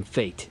embezzling from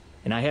Fate,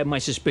 and I had my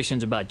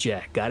suspicions about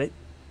Jack, got it?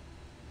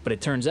 But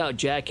it turns out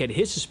Jack had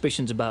his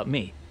suspicions about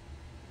me.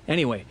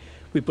 Anyway,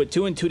 we put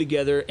 2 and 2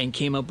 together and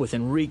came up with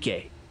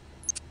Enrique.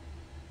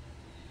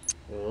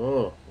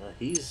 Oh, well,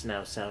 he's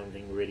now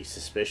sounding really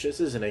suspicious,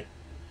 isn't he?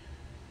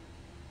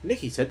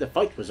 Nikki said the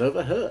fight was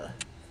over her.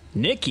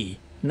 Nikki?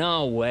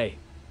 No way.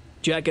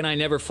 Jack and I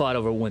never fought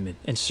over women,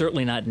 and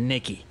certainly not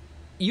Nikki.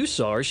 You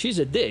saw her, she's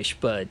a dish,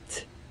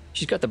 but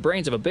she's got the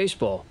brains of a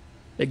baseball.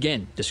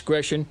 Again,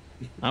 discretion.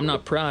 I'm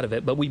not proud of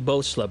it, but we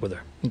both slept with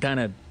her and kind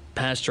of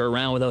passed her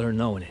around without her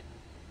knowing it.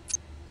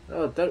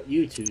 Oh, don't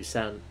you two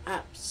sound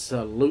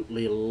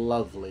absolutely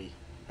lovely.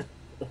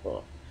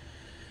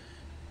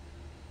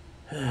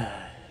 When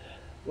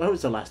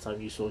was the last time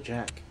you saw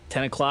Jack?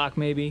 10 o'clock,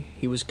 maybe?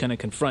 He was gonna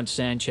confront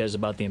Sanchez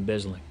about the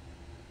embezzling.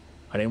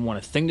 I didn't want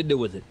a thing to do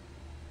with it.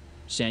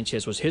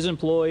 Sanchez was his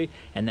employee,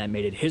 and that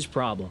made it his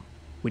problem.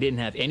 We didn't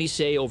have any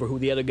say over who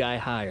the other guy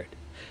hired,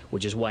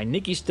 which is why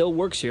Nikki still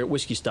works here at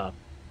Whiskey Stop.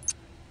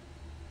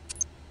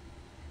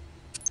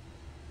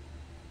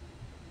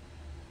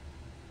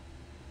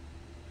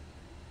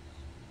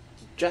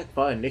 Did Jack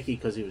fire Nikki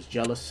because he was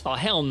jealous? Oh,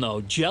 hell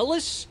no.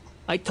 Jealous?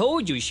 I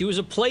told you, she was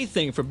a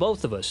plaything for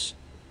both of us.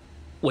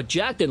 What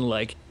Jack didn't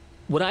like,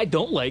 what I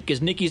don't like,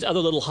 is Nikki's other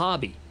little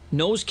hobby.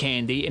 Nose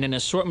candy and an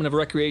assortment of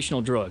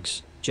recreational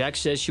drugs. Jack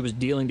says she was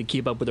dealing to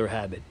keep up with her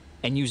habit,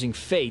 and using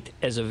Fate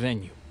as a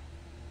venue.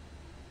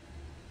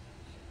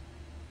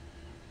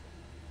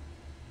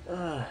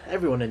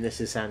 Everyone in this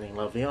is sounding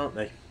lovely, aren't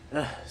they?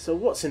 So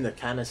what's in the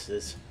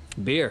canisters?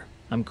 Beer.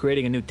 I'm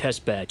creating a new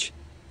test batch.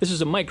 This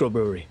is a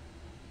microbrewery.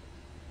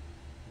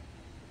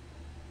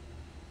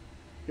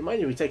 You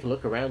mind if we take a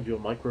look around your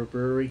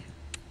microbrewery?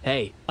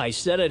 Hey, I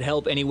said I'd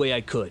help any way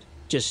I could.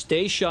 Just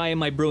stay shy of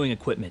my brewing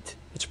equipment.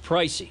 It's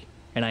pricey,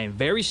 and I am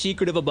very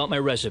secretive about my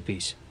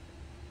recipes.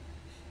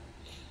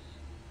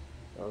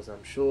 As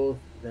I'm sure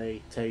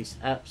they taste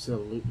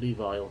absolutely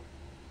vile.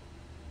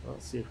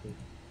 Let's see if we...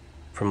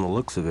 From the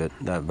looks of it,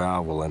 that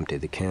valve will empty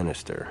the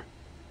canister.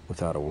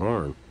 Without a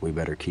warrant, we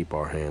better keep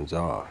our hands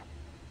off.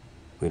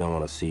 We don't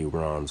want to see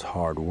Ron's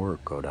hard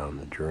work go down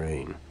the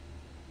drain.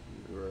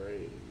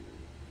 Great.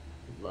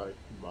 Like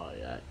my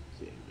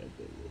acting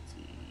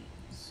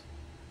abilities.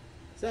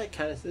 Is that a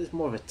canister? It's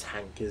more of a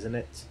tank, isn't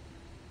it?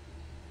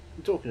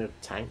 I'm talking of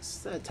tanks.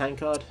 Is that a tank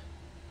card?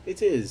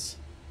 It is.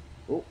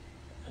 Oh,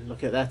 and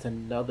look at that.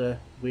 Another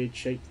weird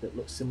shape that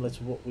looks similar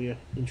to what we're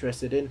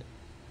interested in.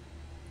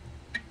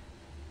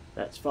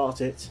 That's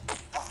Fart It.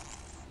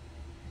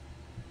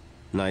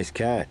 Nice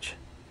catch.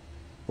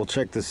 We'll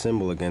check the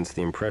symbol against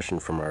the impression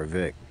from our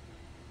Vic.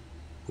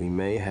 We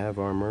may have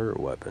our murder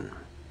weapon.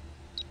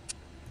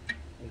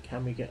 And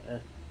can we get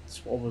a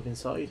swab of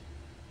inside?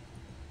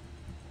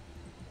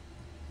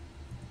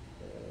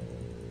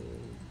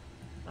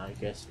 I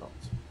guess not.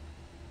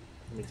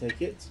 Can we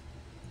take it?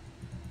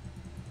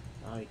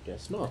 I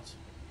guess not.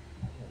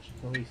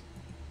 Can we...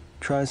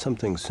 Try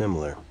something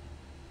similar.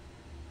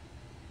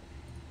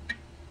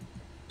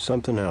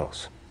 Something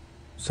else.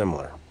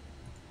 Similar.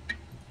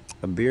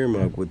 A beer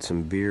mug with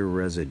some beer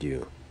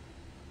residue.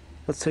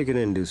 Let's take it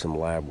in and do some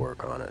lab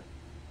work on it.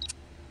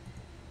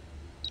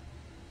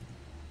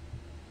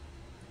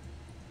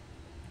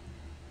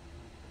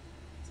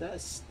 Is that a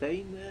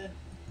stain there?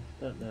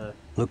 Don't know.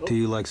 Look to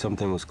you like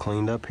something was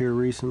cleaned up here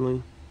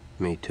recently?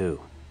 Me too.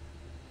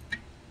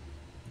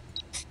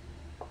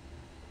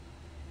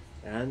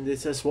 And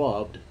it's a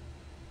swabbed.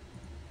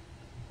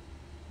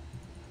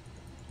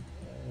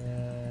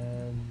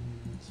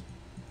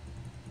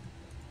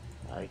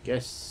 I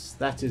guess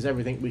that is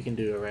everything we can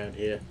do around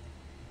here.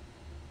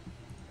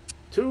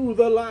 To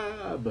the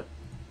lab!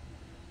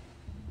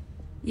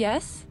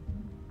 Yes?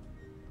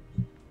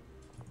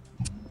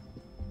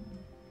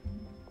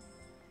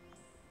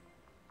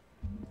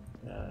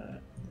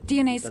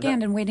 DNA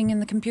scanned and waiting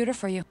in the computer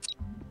for you.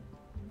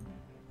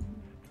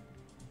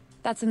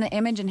 That's in the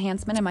image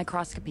enhancement and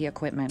microscopy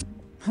equipment.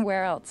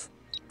 Where else?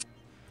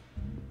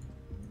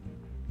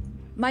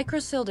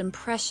 Microsealed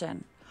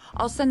impression.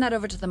 I'll send that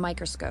over to the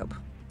microscope.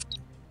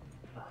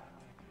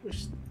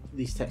 Wish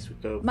these texts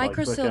would go by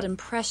Microsealed quicker.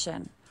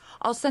 impression.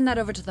 I'll send that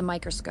over to the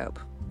microscope.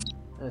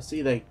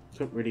 See, they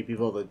couldn't really be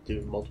bothered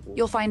doing multiple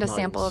You'll find a lines.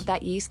 sample of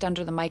that yeast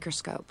under the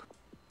microscope.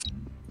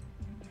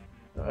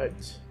 Right,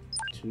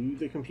 to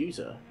the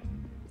computer.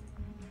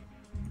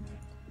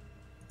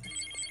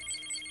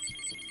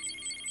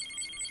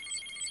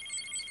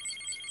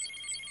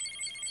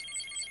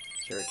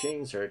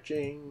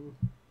 Searching.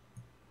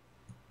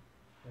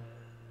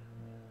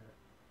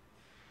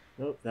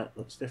 Nope, that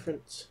looks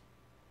different.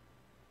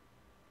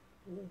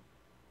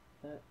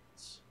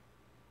 That's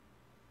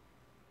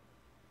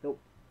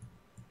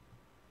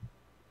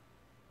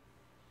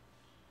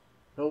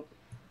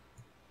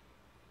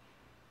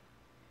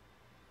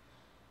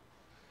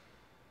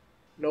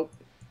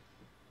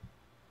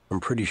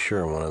pretty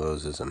sure one of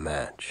those is a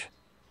match.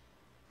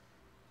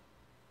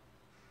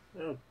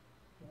 Oh,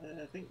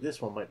 I think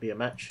this one might be a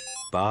match.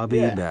 Bobby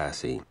Yeah.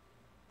 Bassie,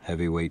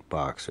 heavyweight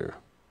boxer.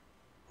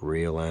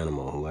 Real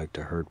animal who liked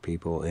to hurt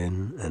people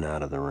in and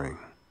out of the ring.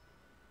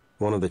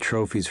 One of the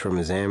trophies from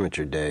his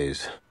amateur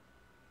days.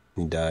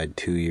 He died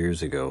 2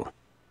 years ago,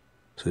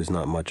 so he's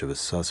not much of a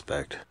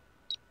suspect.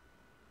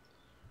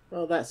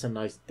 Well, that's a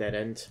nice dead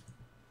end.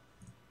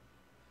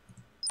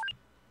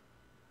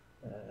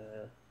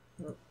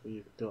 Oh,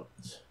 we've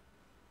got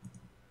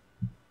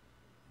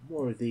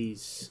more of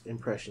these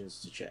impressions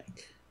to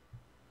check.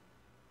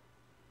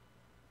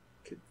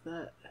 Could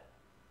that...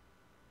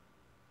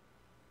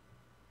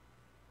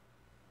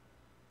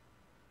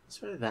 I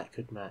swear that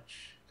could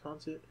match,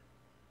 can't it?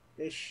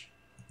 Ish.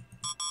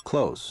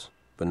 Close,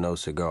 but no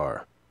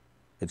cigar.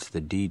 It's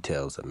the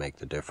details that make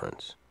the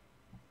difference.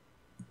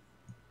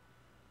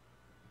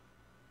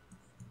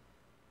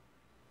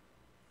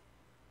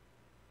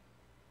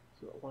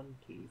 So 1,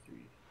 2,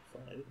 3,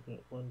 5. No,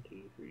 1,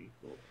 2, 3,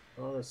 4.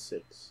 Oh, that's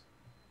 6.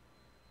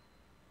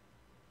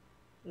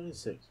 Only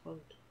 6. 1,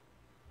 2.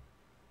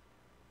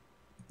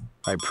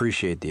 I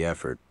appreciate the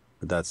effort,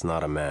 but that's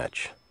not a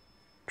match.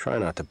 Try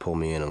not to pull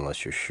me in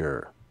unless you're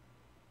sure.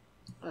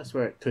 I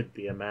swear it could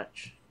be a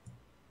match.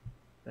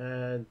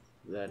 And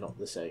they're not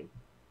the same.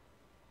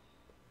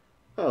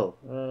 Oh,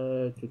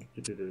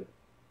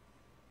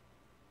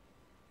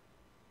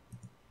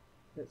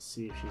 let's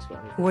see if she's got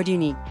anything. What do you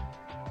need?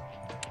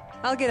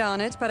 I'll get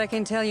on it, but I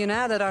can tell you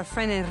now that our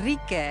friend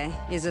Enrique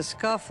is a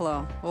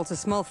scofflaw, holds a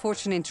small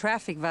fortune in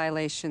traffic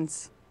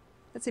violations.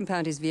 Let's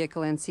impound his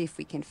vehicle and see if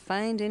we can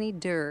find any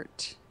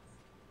dirt.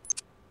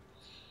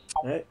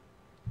 Right.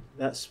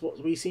 That's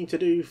what we seem to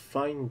do,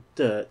 find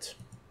dirt.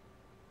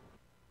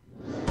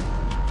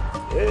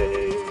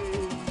 Yay!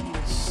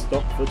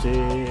 Stock footage.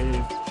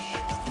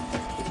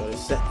 We've got to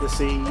set the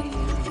scene.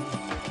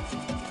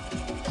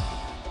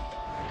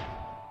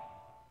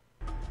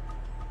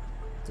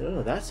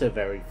 Oh, that's a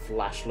very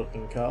flash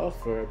looking car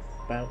for a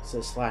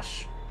bouncer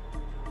slash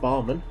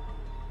barman.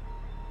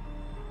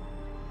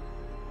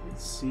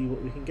 Let's see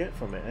what we can get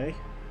from it, eh?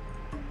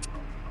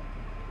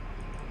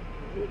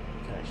 Oh,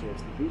 can actually have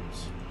the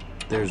boots.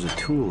 There's a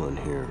tool in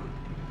here.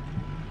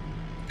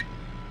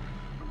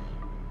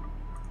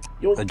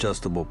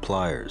 Adjustable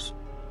pliers.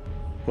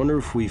 Wonder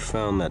if we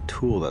found that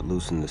tool that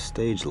loosened the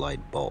stage light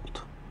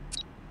bolt.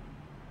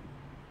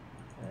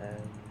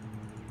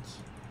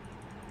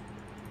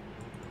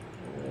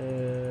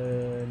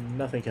 And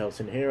nothing else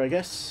in here, I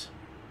guess.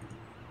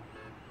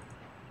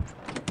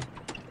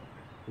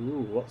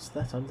 Ooh, what's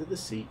that under the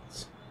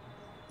seat?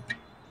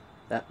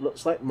 That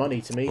looks like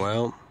money to me.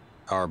 Well,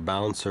 our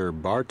bouncer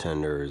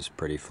bartender is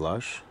pretty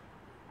flush.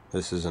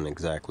 This isn't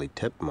exactly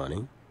tip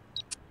money.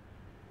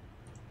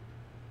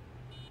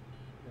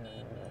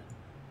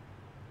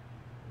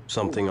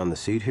 Something on the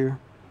seat here?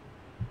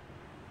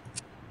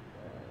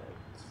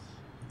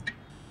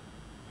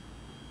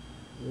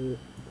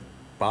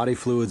 Body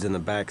fluids in the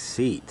back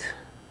seat.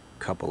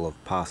 Couple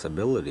of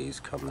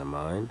possibilities come to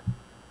mind.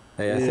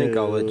 Hey, I think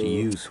I'll let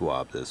you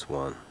swab this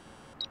one.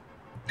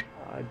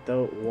 I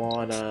don't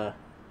wanna...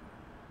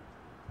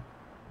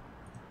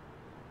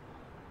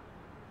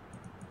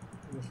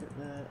 Look at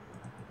that.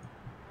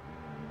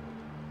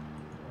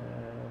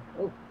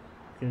 Oh, you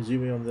can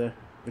zoom in on the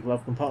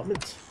glove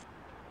compartment.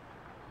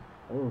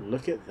 Oh,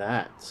 look at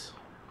that.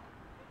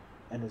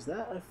 And is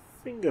that a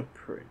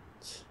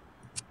fingerprint?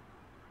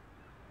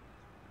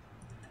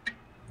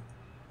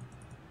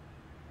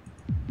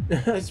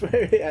 I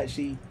swear it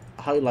actually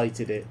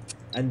highlighted it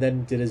and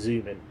then did a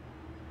zoom in.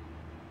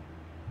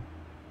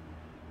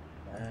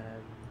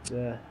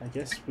 And I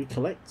guess we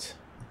collect.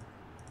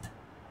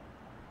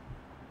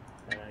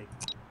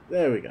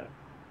 There we go.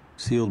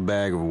 Sealed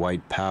bag of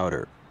white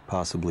powder,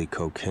 possibly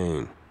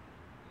cocaine.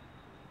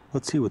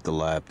 Let's see what the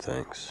lab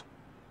thinks.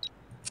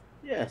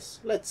 Yes,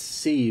 let's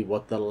see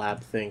what the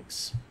lab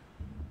thinks.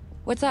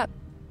 What's up?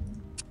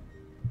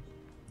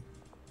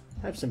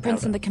 Have some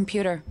Prints powder. in the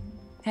computer.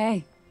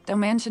 Hey, don't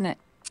mention it.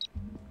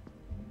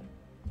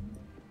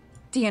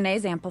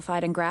 DNA's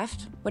amplified and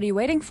graphed. What are you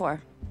waiting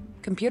for?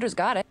 Computer's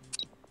got it.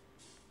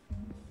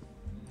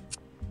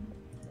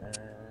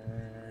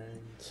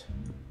 And...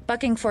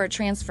 Bucking for a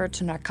transfer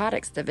to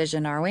narcotics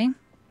division, are we?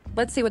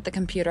 Let's see what the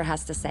computer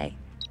has to say.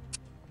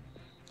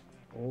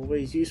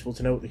 always useful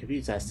to know what the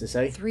computer has to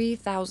say.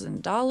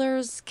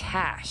 $3,000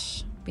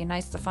 cash. Be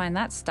nice to find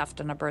that stuffed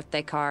in a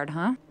birthday card,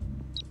 huh?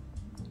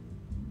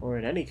 Or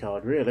in any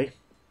card, really.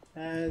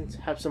 And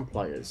have some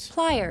pliers.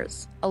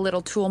 Pliers. A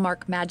little tool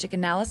mark magic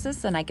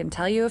analysis, and I can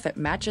tell you if it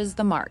matches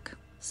the mark.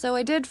 So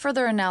I did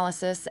further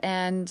analysis,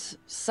 and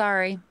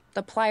sorry,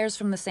 the pliers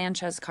from the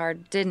Sanchez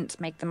card didn't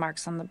make the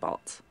marks on the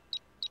bolt.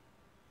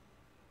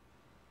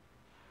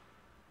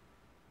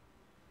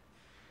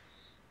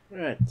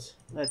 Right,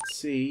 let's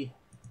see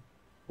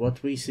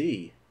what we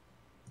see.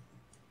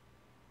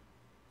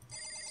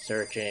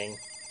 Searching.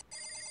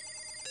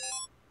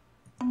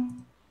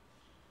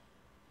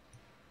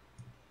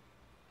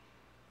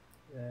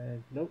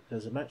 Nope,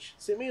 doesn't match.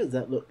 To me,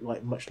 that looked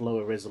like much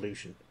lower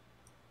resolution.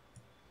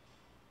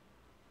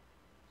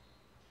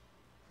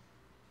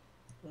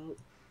 Nope.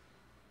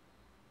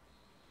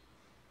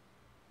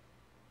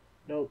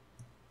 Nope.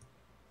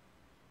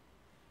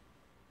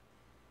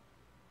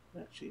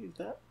 Actually,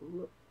 that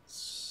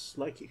looks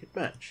like it could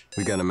match.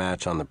 We got a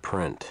match on the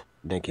print.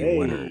 Nicky Hey.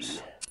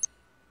 Winters.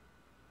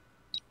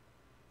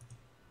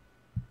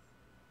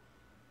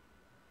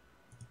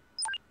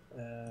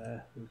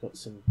 We've got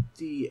some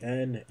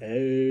DNA.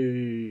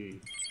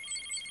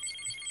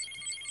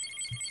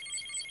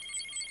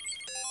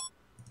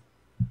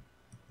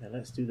 Now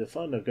let's do the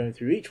fun of going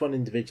through each one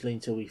individually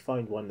until we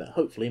find one that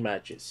hopefully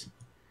matches.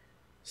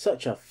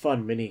 Such a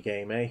fun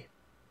mini-game, eh?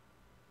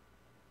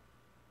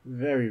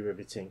 Very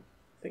riveting.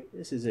 I think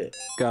this is it.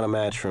 Got a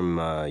match from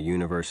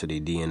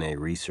University DNA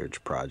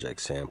Research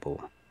Project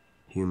sample.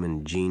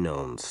 Human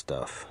genome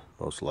stuff,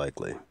 most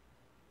likely.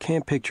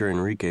 Can't picture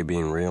Enrique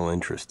being real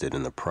interested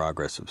in the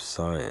progress of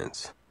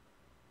science.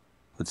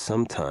 But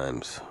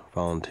sometimes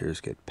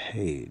volunteers get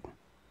paid.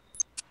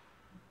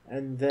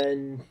 And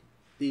then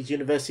these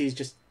universities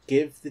just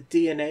give the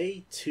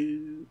DNA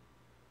to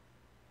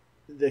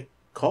the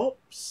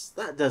cops?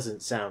 That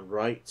doesn't sound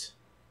right.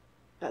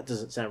 That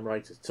doesn't sound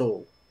right at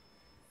all.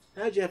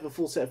 How do you have a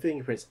full set of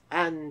fingerprints?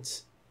 And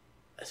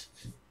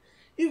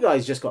you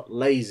guys just got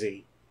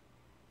lazy.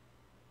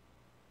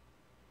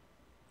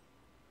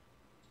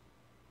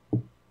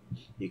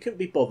 You couldn't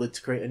be bothered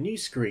to create a new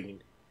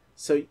screen,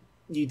 so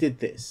you did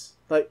this.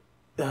 Like,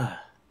 ugh.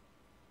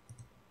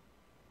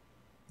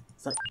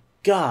 It's like,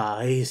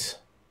 guys.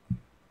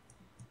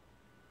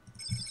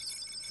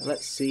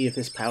 Let's see if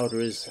this powder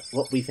is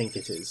what we think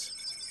it is.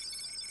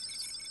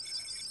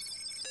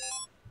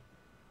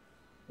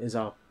 As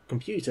our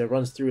computer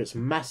runs through its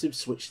massive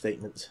switch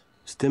statement.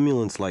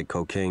 Stimulants like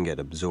cocaine get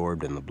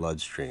absorbed in the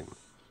bloodstream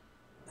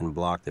and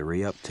block the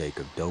reuptake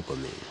of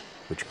dopamine,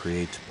 which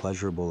creates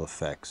pleasurable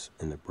effects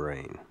in the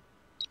brain.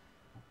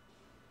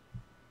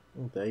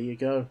 Well, there you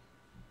go.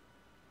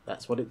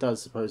 That's what it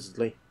does,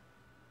 supposedly.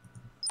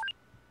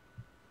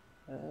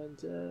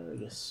 And I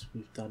guess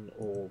we've done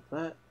all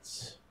that.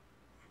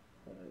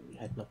 We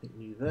had nothing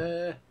new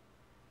there.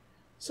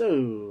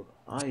 So,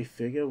 I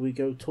figure we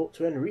go talk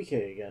to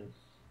Enrique again.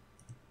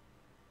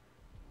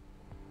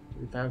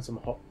 We found some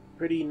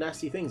pretty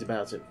nasty things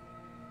about him.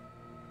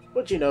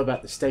 What do you know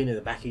about the stain in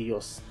the back of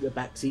the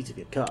back seat of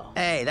your car?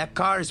 Hey, that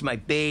car is my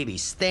baby.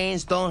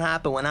 Stains don't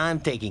happen when I'm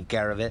taking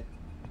care of it.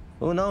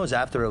 Who knows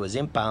after it was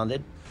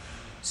impounded?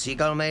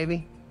 Seagull,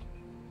 maybe?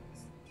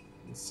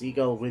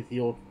 Seagull with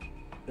your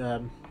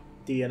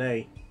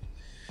DNA.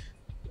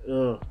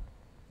 Ugh.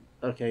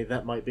 Okay,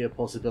 that might be a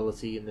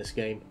possibility in this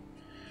game.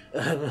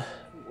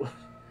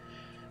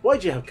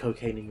 Why'd you have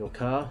cocaine in your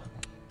car?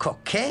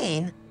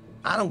 Cocaine?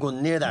 I don't go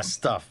near that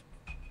stuff.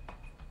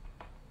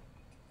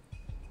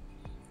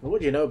 Well, what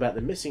do you know about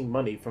the missing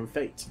money from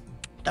Fate?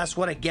 That's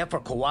what I get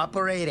for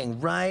cooperating,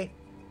 right?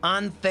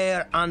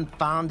 Unfair,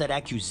 unfounded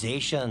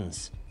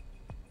accusations.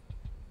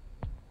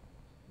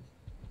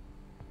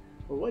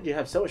 Well, why do you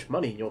have so much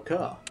money in your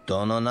car?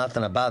 Don't know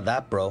nothing about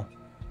that, bro.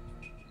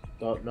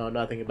 Don't know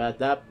nothing about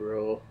that,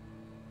 bro.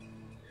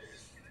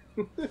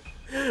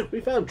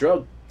 We found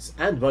drugs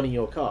and money in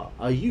your car.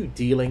 Are you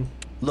dealing?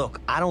 Look,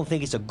 I don't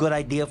think it's a good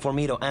idea for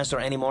me to answer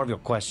any more of your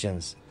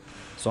questions.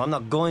 So I'm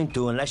not going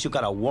to unless you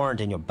got a warrant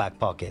in your back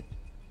pocket.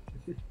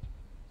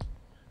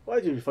 Why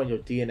did we find your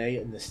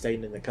DNA in the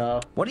stain in the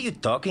car? What are you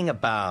talking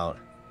about?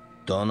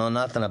 Don't know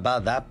nothing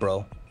about that,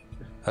 bro.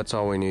 That's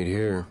all we need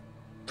here,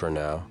 for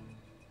now.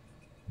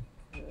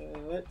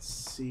 Let's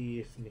see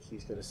if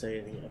Nicky's going to say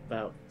anything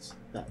about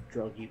that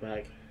druggy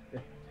bag.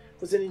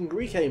 Was it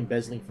Enrique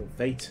embezzling from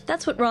Fate?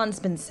 That's what Ron's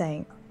been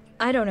saying.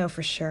 I don't know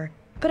for sure,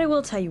 but I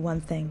will tell you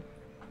one thing.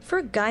 For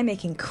a guy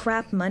making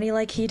crap money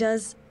like he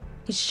does,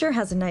 he sure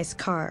has a nice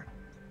car.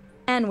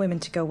 And women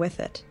to go with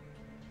it.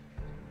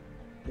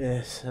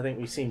 Yes, I think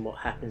we've seen what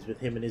happens with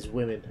him and his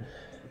women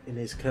in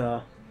his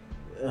car.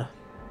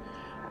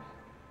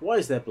 Why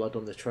is there blood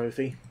on the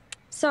trophy?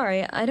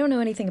 Sorry, I don't know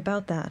anything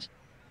about that.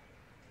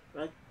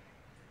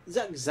 Is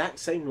that exact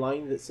same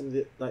line that some of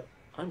the... Like,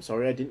 I'm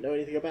sorry, I didn't know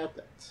anything about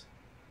that.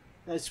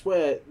 I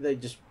swear they're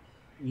just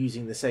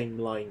using the same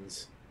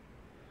lines.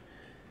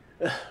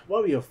 Why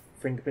were your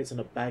fingerprints on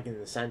a bag in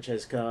the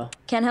Sanchez car?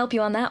 Can't help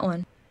you on that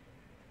one.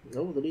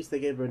 Oh, at least they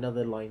gave her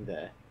another line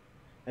there.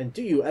 And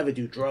do you ever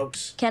do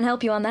drugs? Can't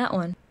help you on that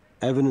one.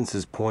 Evidence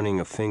is pointing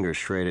a finger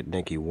straight at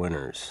Nicky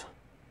Winters.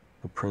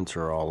 The prints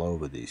are all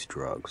over these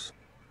drugs.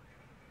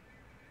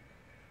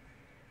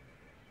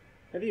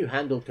 Have you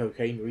handled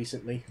cocaine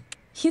recently?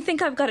 You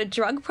think I've got a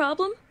drug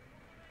problem?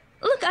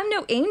 Look, I'm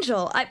no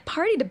angel. I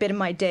partied a bit in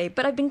my day,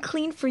 but I've been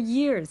clean for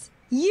years.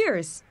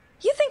 Years.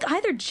 You think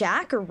either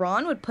Jack or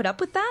Ron would put up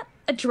with that?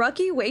 A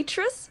druggy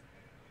waitress?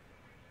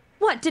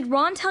 What, did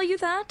Ron tell you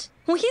that?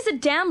 Well, he's a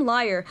damn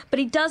liar, but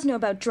he does know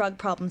about drug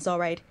problems, all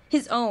right.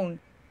 His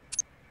own.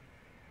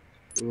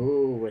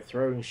 Ooh, we're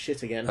throwing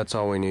shit again. That's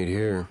all we need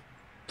here,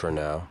 for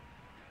now.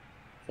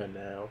 For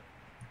now.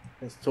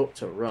 Let's talk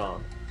to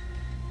Ron.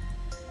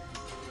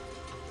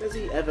 Does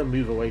he ever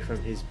move away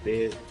from his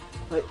beer?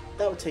 Like,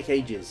 that would take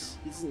ages.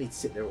 He doesn't need to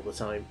sit there all the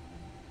time.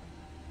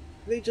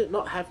 Do they just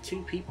not have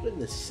two people in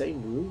the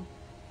same room?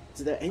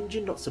 Does their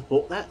engine not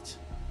support that?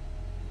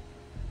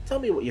 Tell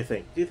me what you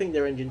think. Do you think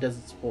their engine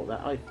doesn't support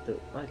that? I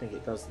think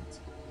it doesn't.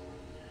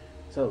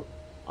 So,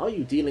 are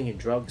you dealing in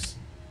drugs?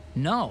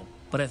 No,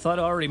 but I thought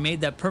I already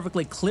made that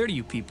perfectly clear to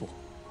you people.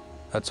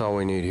 That's all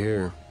we need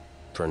here.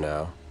 For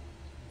now.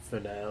 For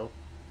now.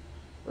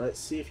 Let's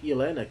see if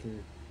Yelena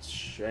can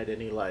shed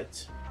any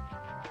light.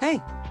 Hey,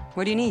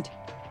 what do you need?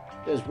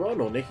 Does Ron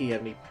or Nikki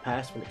have any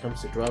past when it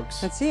comes to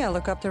drugs? Let's see, I'll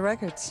look up the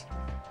records.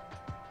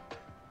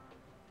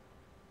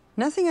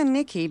 Nothing on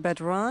Nikki, but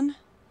Ron?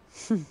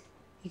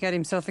 He got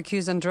himself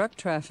accused on drug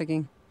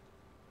trafficking.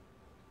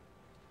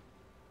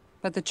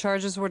 But the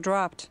charges were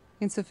dropped.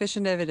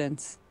 Insufficient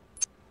evidence.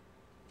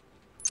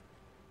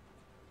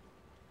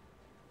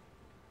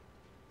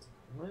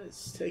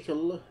 Let's take a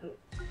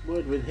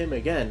word with him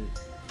again.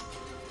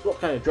 What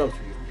kind of drugs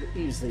were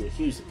you easily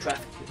accused of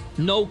trafficking?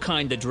 No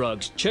kind of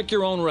drugs. Check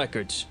your own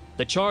records.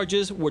 The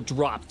charges were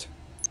dropped.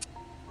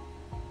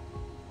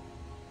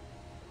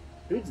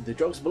 Who did the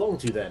drugs belong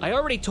to then? I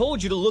already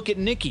told you to look at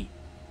Nikki.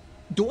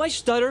 Do I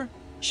stutter?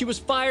 She was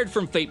fired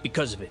from Fate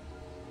because of it.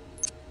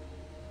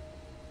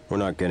 We're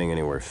not getting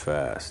anywhere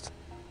fast.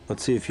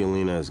 Let's see if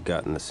Yelena has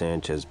gotten the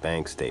Sanchez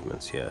bank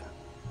statements yet.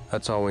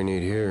 That's all we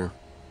need here.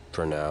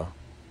 For now.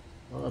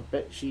 Well, I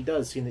bet she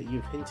does, seeing that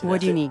you've hinted What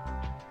at do you it. need?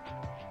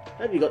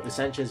 Have you got the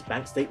Sanchez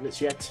bank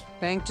statements yet?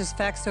 Bank just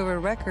faxed over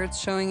records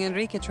showing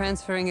Enrique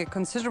transferring a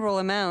considerable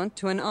amount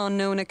to an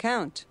unknown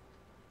account.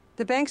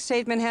 The bank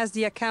statement has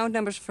the account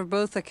numbers for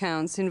both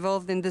accounts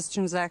involved in this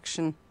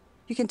transaction.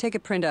 You can take a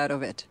printout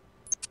of it.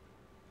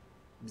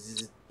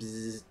 Bzz,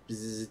 bzz,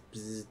 bzz,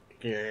 bzz,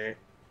 grr.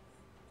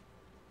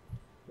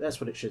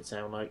 That's what it should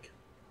sound like.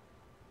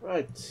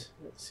 Right,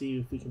 let's see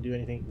if we can do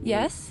anything.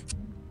 Yes?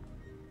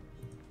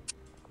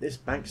 This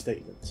bank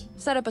statement.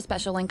 Set up a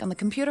special link on the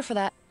computer for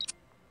that.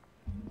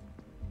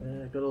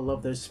 Gotta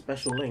love those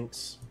special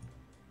links.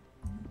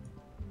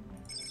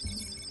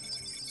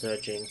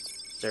 Searching,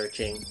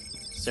 searching,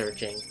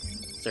 searching,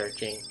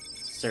 searching,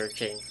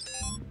 searching.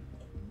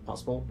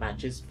 Possible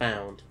matches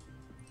found.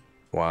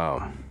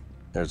 Wow.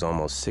 There's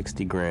almost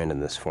 60 grand in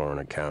this foreign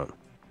account.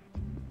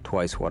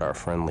 Twice what our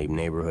friendly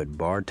neighborhood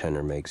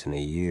bartender makes in a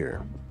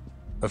year.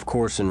 Of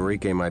course,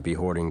 Enrique might be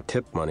hoarding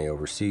tip money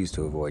overseas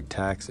to avoid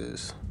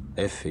taxes,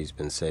 if he's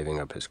been saving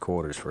up his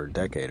quarters for a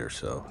decade or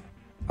so.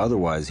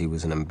 Otherwise, he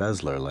was an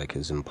embezzler like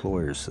his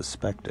employers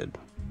suspected.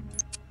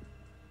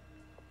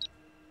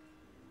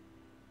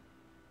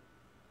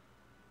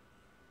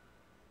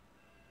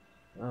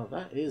 Well,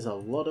 that is a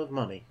lot of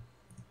money.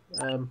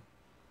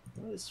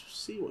 Let's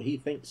see what he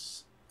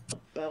thinks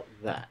about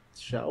that,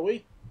 shall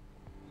we?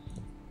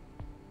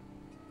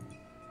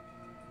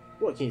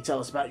 What can you tell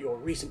us about your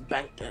recent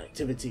bank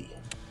activity?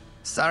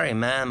 Sorry,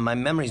 man. My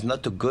memory's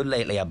not too good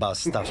lately about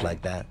stuff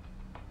like that.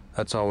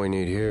 That's all we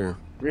need here.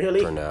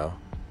 Really? For now.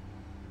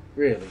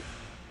 Really?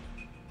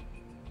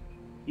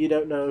 You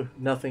don't know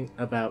nothing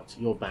about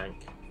your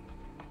bank.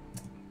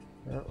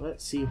 Well,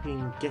 let's see if we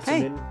can get Hey,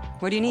 him in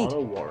what do you need? on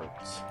a warrant.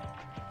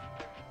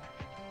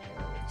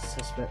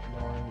 Suspect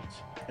warrant.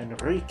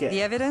 Enrique.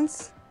 The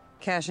evidence?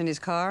 Cash in his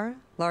car,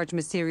 large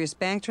mysterious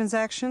bank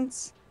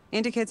transactions,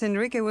 indicates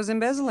Enrique was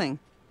embezzling.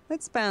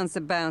 Let's bounce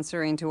the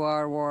bouncer into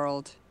our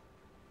world.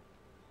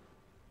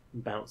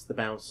 Bounce the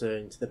bouncer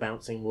into the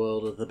bouncing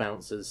world of the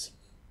bouncers.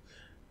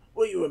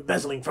 Were you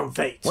embezzling from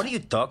Fate? What are you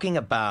talking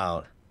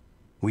about?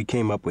 We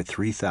came up with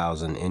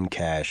 $3,000 in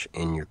cash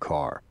in your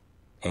car,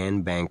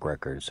 and bank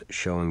records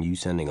showing you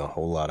sending a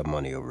whole lot of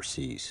money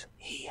overseas.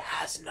 He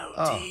has no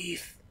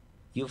teeth.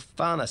 You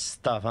found the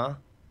stuff, huh?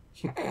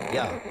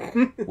 Yeah.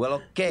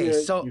 Well, okay,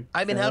 Yeah, so you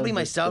I've been found helping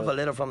the myself stuff. a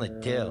little from the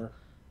till.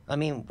 I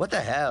mean, what the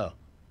hell?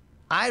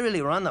 I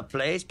really run the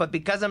place, but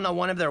because I'm not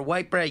one of their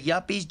white bread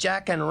yuppies,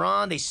 Jack and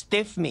Ron, they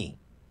stiff me.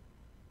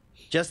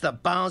 Just the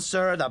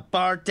bouncer, the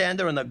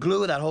bartender, and the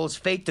glue that holds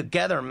Fate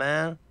together,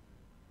 man.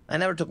 I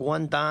never took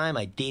one dime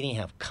I didn't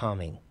have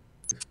coming.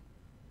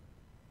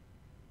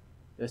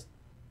 Just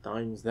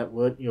dimes that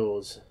weren't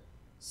yours.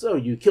 So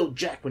you killed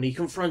Jack when he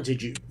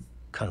confronted you.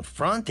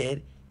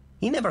 Confronted?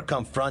 He never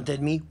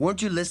confronted me.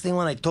 Weren't you listening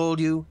when I told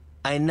you?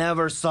 I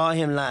never saw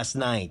him last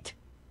night.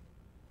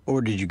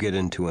 Or did you get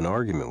into an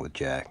argument with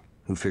Jack,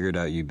 who figured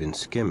out you'd been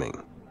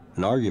skimming?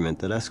 An argument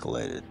that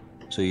escalated.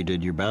 So you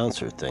did your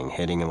bouncer thing,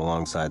 hitting him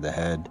alongside the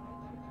head.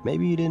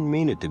 Maybe you didn't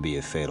mean it to be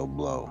a fatal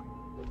blow,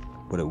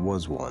 but it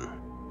was one.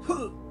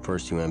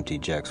 First you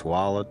emptied Jack's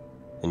wallet,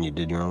 and you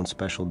did your own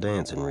special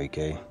dance,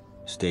 Enrique.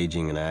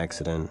 Staging an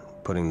accident,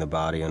 putting the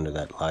body under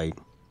that light,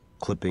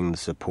 clipping the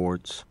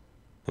supports,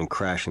 and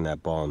crashing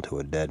that ball into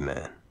a dead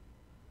man.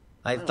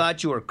 I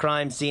thought you were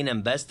crime scene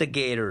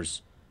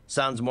investigators.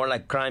 Sounds more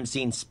like crime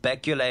scene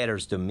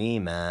speculators to me,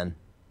 man.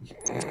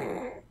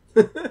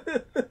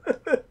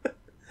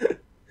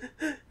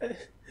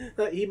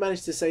 He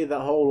managed to say that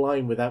whole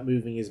line without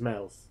moving his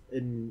mouth,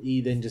 and he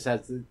then just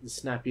had the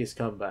snappiest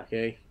comeback,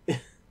 eh?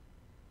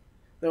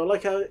 They were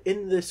like how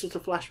in this sort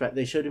of flashback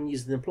they showed him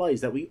using the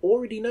pliers that we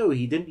already know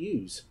he didn't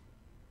use.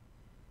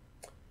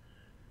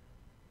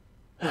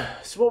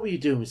 So what were you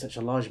doing with such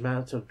a large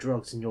amount of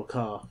drugs in your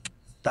car?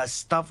 That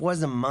stuff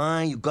wasn't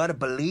mine. You gotta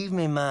believe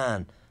me,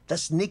 man.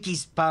 That's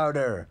Nikki's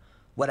powder.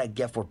 What I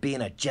get for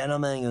being a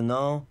gentleman, you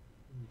know?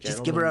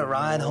 Just give her a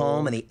ride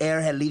home and the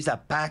airhead leaves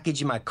that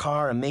package in my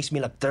car and makes me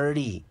look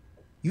dirty.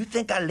 You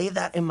think I'd leave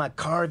that in my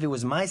car if it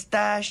was my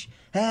stash?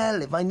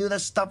 Hell, if I knew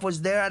that stuff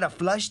was there, I'd have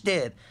flushed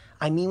it.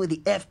 I mean, with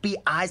the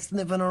FBI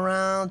sniffing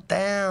around,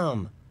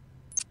 damn.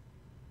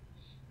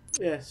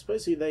 Yeah,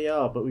 supposedly they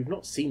are, but we've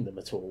not seen them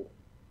at all.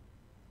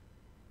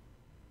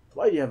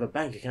 Why do you have a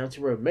bank account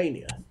in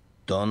Romania?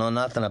 Don't know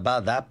nothing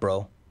about that,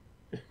 bro.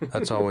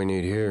 That's all we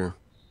need here,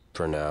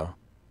 for now.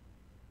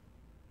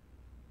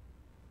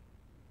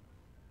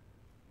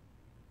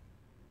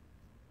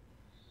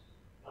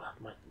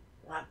 My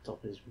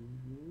laptop is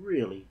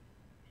really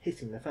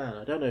hitting the fan.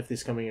 I don't know if this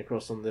is coming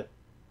across on the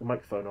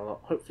microphone or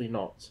not. Hopefully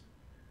not.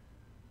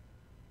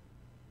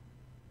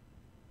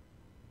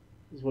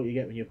 This is what you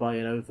get when you buy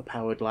an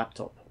overpowered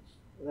laptop.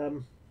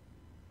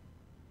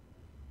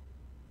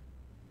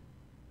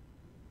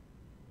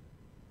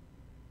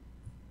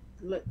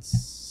 Let's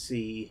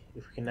see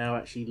if we can now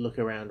actually look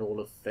around all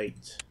of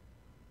Fate.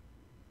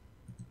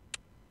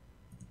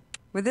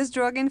 With this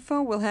drug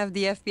info, we'll have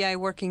the FBI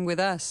working with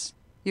us.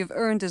 You've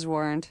earned his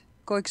warrant.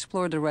 Go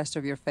explore the rest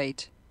of your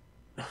fate.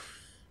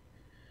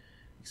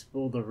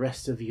 Explore the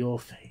rest of your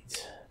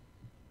fate.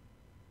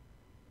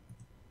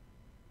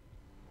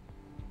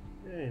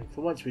 Yeah,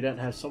 for once we don't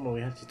have someone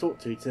we have to talk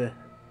to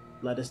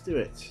let us do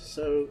it.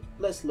 So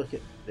let's look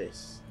at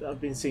this.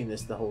 I've been seeing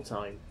this the whole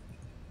time.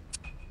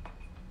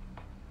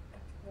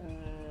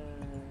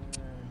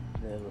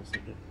 There looks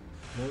like it.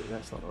 No,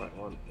 that's not the right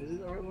one. Is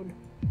it the right one?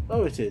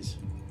 Oh, it is.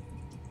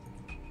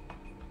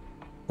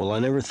 Well, I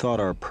never thought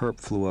our perp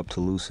flew up to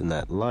loosen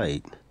that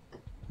light.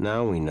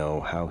 Now we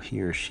know how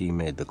he or she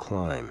made the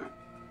climb.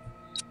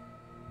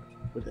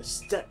 With a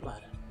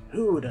stepladder.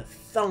 Who would have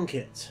thunk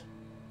it?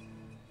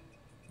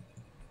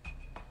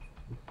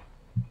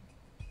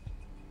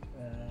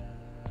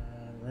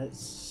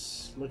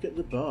 Let's look at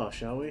the bar,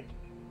 shall we?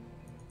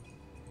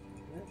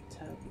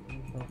 Tab,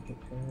 can't click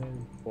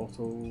on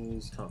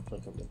bottles, can't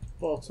click on the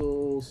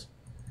bottles.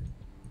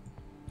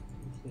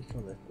 Click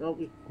on the, oh,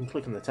 we can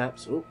click on the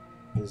taps. Oh,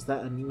 is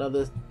that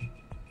another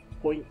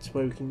point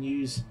where we can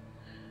use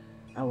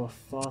our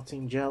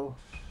farting gel?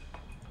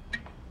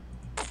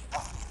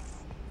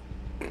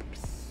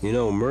 You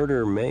know,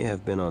 murder may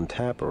have been on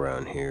tap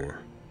around here,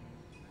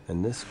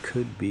 and this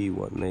could be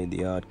what made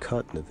the odd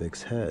cut in the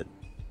Vic's head.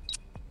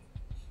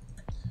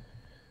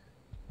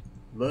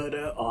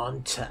 Murder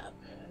on tap.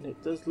 And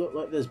it does look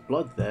like there's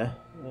blood there.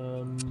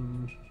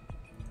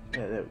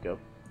 Yeah, there we go.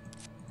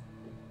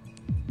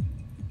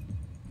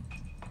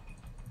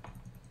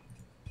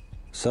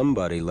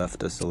 Somebody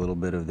left us a little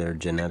bit of their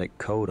genetic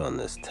code on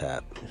this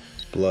tap.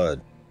 Blood.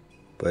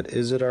 But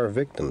is it our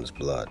victim's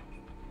blood?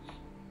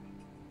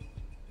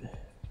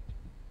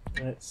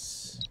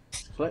 Let's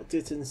collect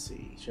it and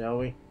see, shall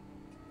we?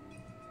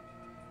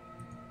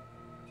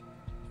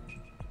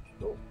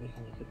 Oh, we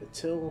can look at the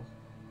till.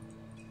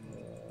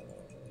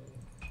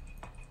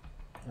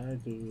 How do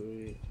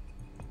we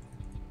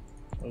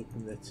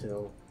open the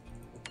till?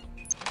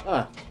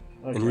 Ah,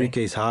 okay.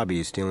 Enrique's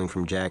hobby is stealing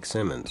from Jack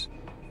Simmons.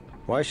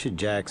 Why should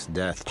Jack's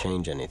death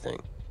change anything?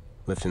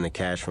 Lifting the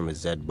cash from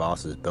his dead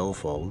boss's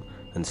billfold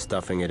and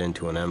stuffing it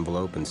into an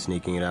envelope and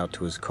sneaking it out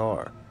to his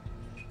car.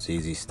 It's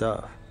easy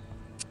stuff.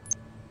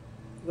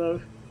 Though,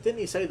 didn't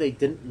he say they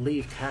didn't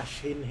leave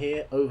cash in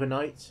here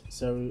overnight,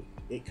 so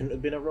it couldn't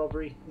have been a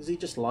robbery? Is he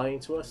just lying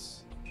to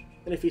us?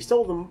 And if he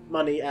stole the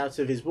money out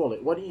of his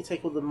wallet, why didn't you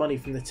take all the money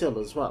from the till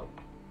as well?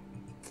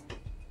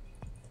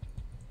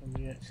 Can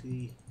we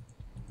actually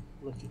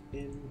look it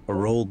in? A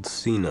rolled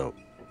C note.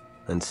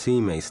 And C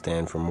may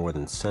stand for more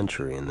than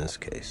century in this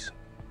case.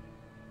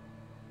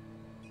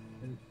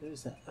 And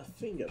there's a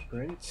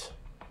fingerprint.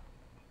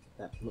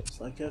 That looks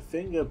like a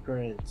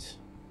fingerprint.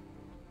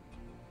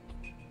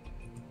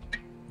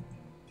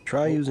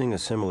 Try using a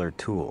similar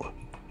tool.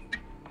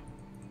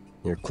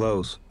 You're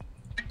close.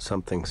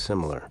 Something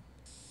similar.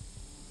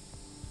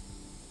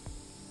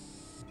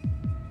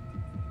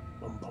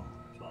 Bum, bum,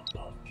 bum,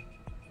 bum.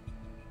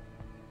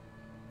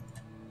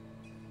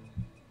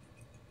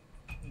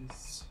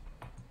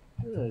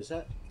 Is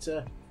that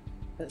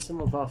that's some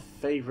of our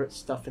favourite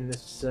stuff in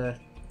this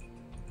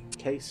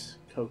case?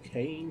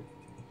 Cocaine?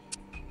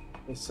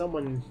 Is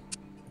someone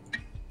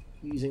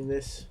using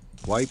this?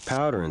 White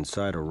powder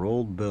inside a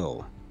rolled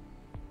bill.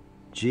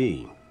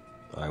 Gee,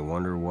 I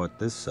wonder what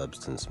this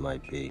substance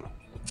might be.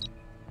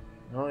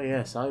 Oh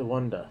yes, I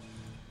wonder.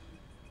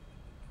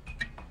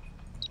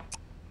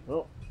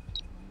 Oh,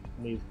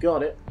 we've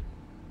got it.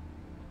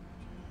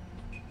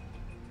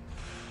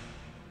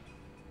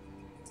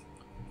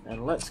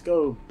 And let's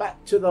go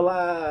back to the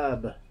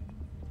lab.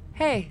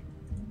 Hey,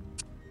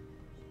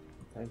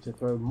 Time to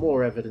throw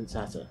more evidence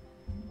at her.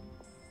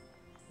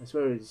 I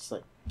swear we just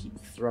like keep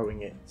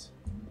throwing it.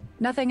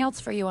 nothing else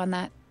for you on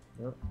that.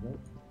 No, no.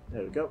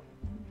 There we go.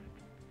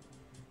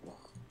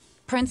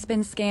 Print's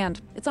been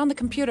scanned. It's on the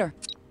computer.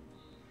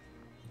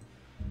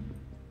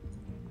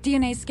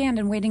 DNA scanned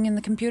and waiting in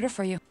the computer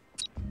for you.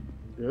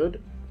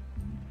 Good.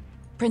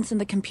 Print's in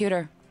the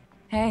computer.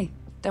 Hey,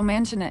 don't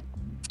mention it.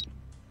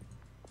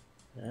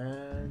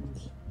 And...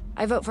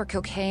 I vote for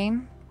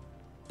cocaine,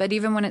 but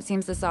even when it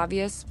seems this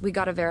obvious, we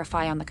gotta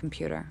verify on the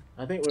computer.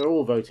 I think we're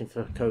all voting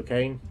for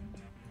cocaine.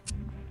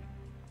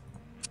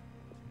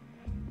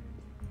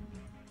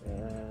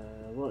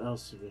 What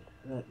else have we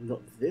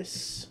got?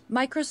 This.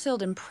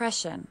 Microsealed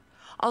impression.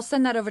 I'll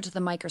send that over to the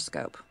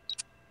microscope.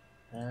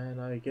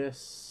 And I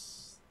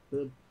guess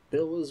the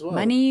bill as well.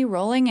 Money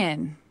rolling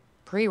in.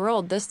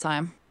 Pre-rolled this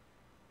time.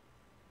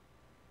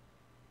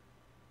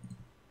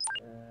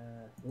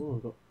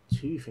 We've got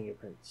 2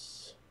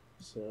 fingerprints.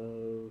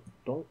 So,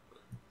 donk.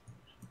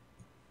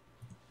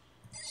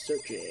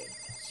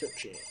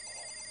 Searching.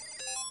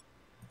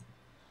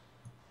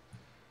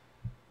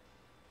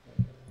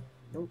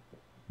 Nope.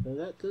 No,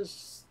 that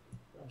does...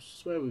 I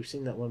swear we've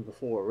seen that one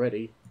before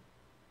already.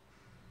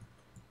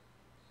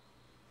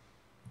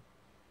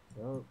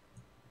 No.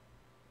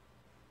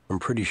 I'm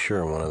pretty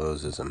sure one of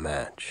those is a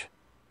match.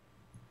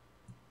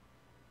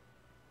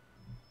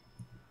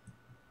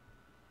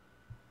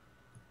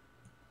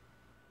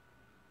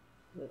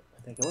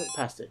 I think I went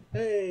past it.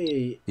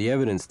 Hey! The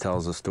evidence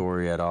tells a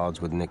story at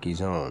odds with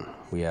Nikki's own.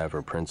 We have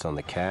her prints on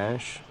the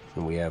cash,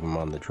 and we have them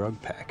on the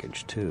drug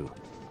package, too.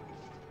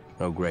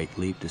 No great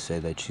leap to say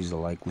that she's a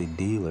likely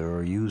dealer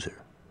or user.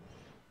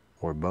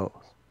 Or both.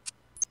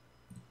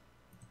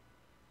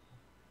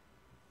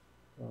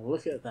 Well,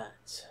 look at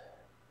that.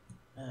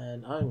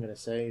 And I'm going to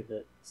say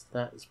that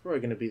that is probably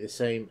going to be the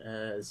same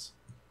as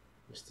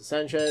Mr.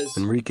 Sanchez.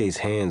 Enrique's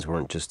hands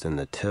weren't just in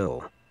the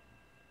till.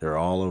 They're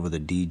all over the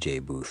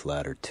DJ booth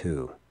ladder,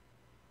 too.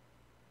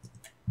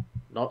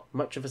 Not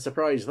much of a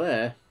surprise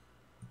there.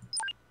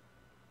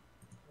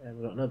 And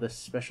we've got another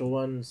special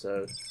one,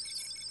 so...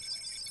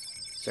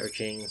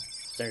 Searching.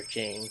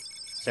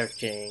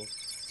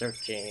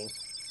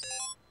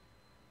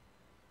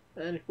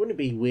 And wouldn't it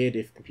be weird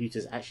if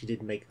computers actually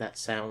did make that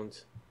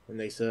sound when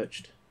they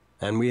searched?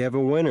 And we have a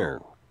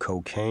winner.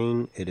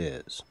 Cocaine it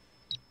is.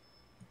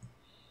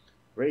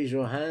 Raise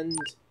your hand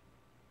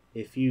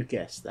if you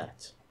guess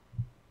that.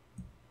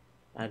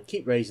 And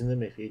keep raising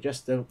them if you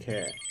just don't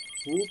care.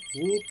 Whoop,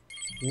 whoop,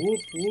 whoop,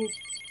 whoop,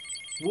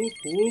 whoop,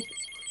 whoop.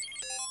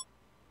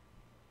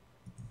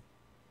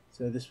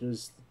 So this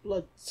was the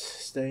blood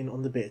stain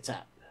on the beer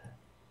tap.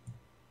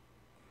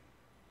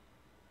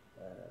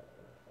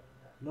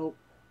 Nope.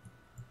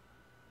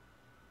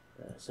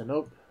 That's a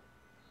nope.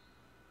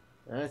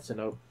 That's a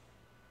nope.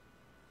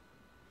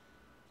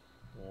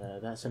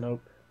 That's a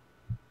nope.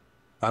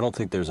 I don't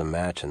think there's a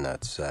match in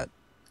that set.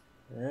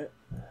 Yeah,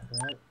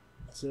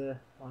 that's,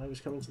 I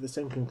was coming to the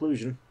same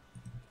conclusion.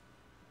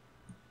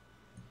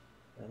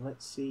 And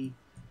let's see.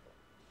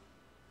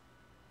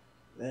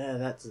 Yeah,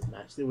 that's a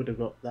match. They would have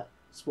got that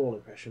small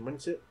impression,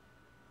 wouldn't it?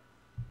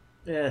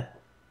 Yeah,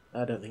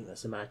 I don't think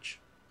that's a match.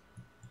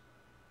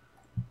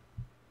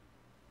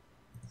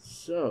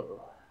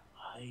 So,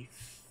 I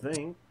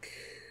think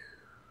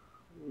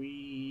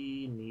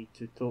we need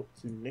to talk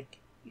to Nick.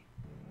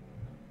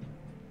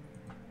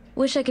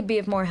 Wish I could be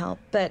of more help,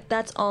 but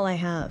that's all I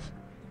have.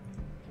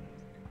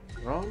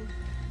 Ron?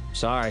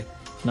 Sorry,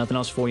 nothing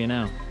else for you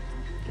now.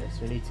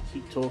 Guess we need to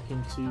keep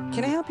talking to...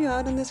 Can I help you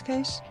out in this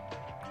case?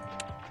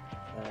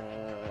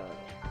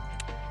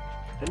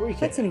 Enrique,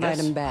 Let's invite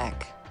yes? him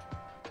back.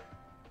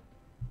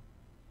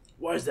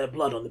 Why is there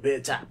blood on the beer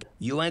tap?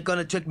 You ain't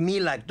gonna trick me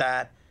like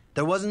that.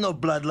 There wasn't no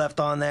blood left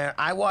on there.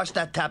 I washed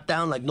that tap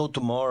down like no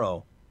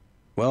tomorrow.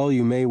 Well,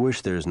 you may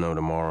wish there's no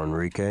tomorrow,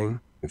 Enrique,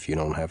 if you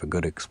don't have a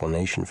good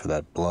explanation for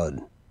that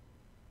blood.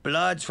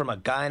 Blood's from a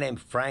guy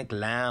named Frank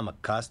Lamb, a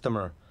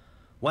customer.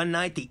 One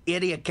night, the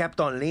idiot kept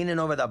on leaning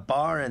over the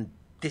bar, and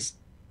this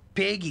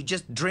pig, he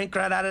just drank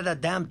right out of the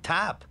damn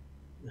tap.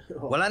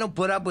 Well, I don't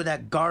put up with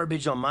that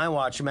garbage on my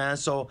watch, man,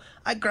 so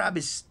I grab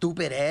his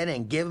stupid head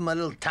and give him a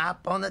little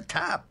tap on the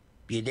tap.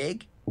 You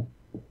dig?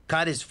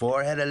 Cut his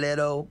forehead a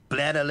little,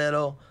 bled a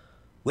little.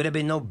 Would have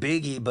been no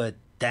biggie, but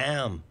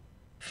damn,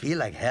 feel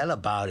like hell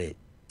about it.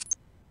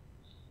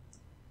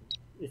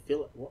 You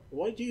feel?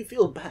 Why do you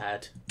feel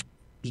bad?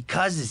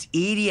 Because this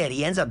idiot,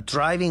 he ends up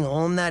driving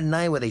home that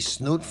night with a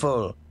snoot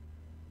full.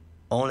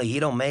 Only he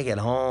don't make it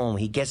home.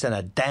 He gets in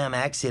a damn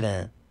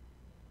accident.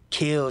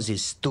 Kills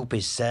his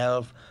stupid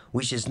self,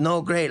 which is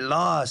no great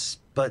loss,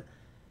 but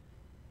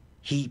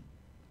he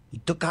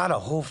took out a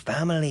whole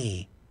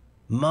family.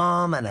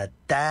 Mom and a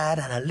dad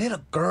and a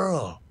little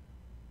girl.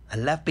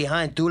 And left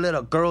behind 2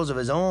 little girls of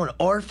his own,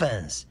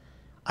 orphans.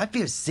 I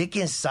feel sick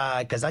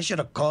inside because I should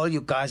have called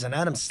you guys and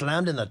had him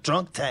slammed in the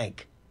drunk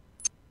tank.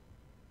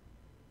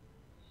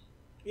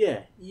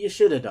 Yeah, you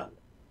should have done.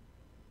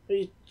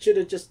 You should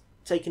have just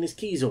taken his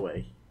keys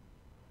away.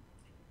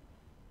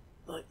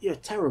 Like, you're a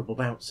terrible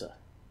bouncer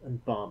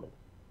and barman.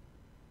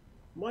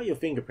 Why are your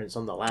fingerprints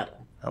on the ladder?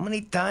 How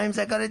many times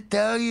I gotta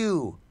tell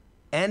you?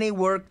 Any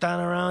work done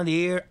around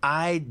here,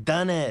 I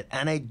done it,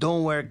 and I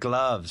don't wear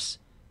gloves.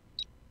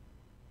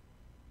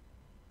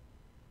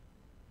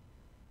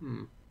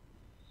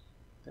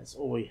 That's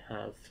all we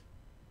have.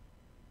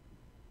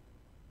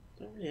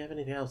 Don't really have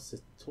anything else to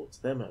talk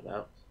to them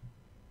about.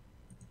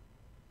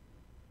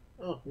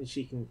 Oh, and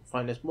she can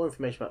find us more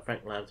information about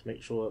Frank Lamb to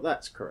make sure that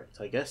that's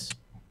correct, I guess.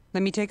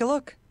 Let me take a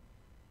look.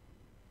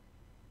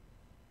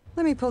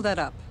 Let me pull that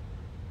up.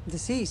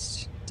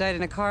 Deceased. Died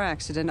in a car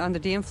accident under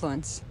the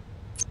influence.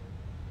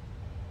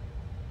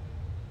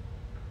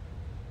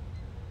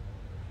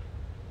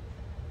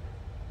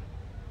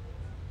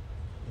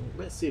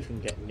 Let's see if we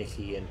can get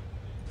Nikki in.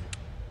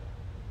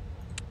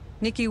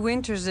 Nikki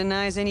Winters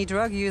denies any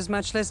drug use,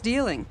 much less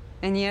dealing.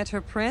 And yet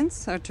her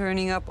prints are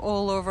turning up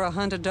all over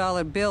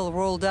 $100 bill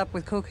rolled up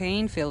with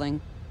cocaine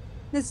filling.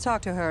 Let's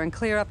talk to her and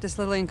clear up this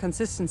little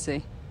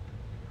inconsistency.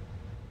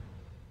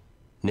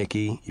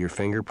 Nikki, your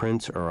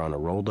fingerprints are on a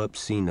rolled-up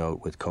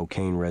C-note with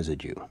cocaine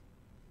residue.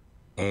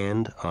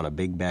 And on a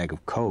big bag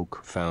of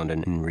coke found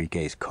in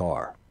Enrique's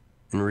car.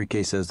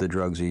 Enrique says the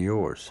drugs are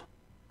yours.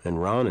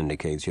 And Ron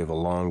indicates you have a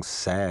long,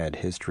 sad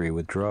history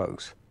with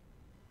drugs.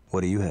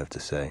 What do you have to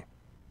say?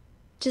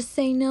 Just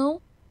say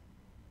no?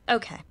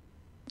 Okay.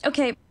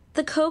 Okay,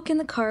 the coke in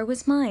the car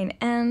was mine,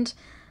 and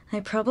I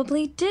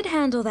probably did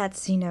handle that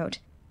C-note.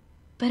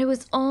 But it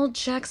was all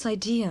Jack's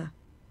idea.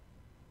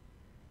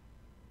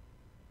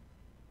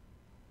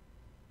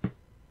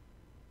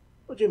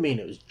 What do you mean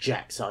it was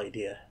Jack's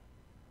idea?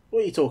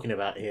 What are you talking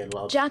about here,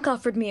 love? Jack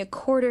offered me a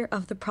quarter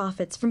of the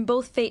profits from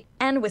both Fate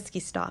and Whiskey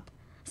Stop.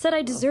 Said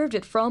I deserved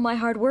it for all my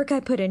hard work I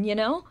put in, you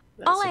know?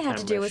 That's all a I had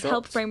to camera do was shot.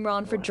 help frame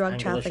Ron for Or drug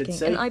angle, I should trafficking,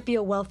 say. and I'd be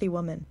a wealthy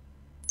woman.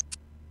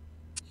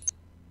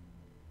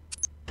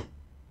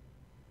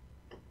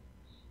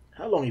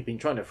 How long have you been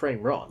trying to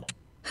frame Ron?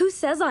 Who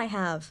says I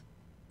have?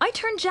 I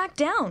turned Jack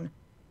down.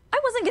 I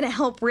wasn't gonna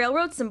help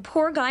railroad some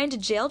poor guy into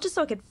jail just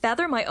so I could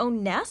feather my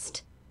own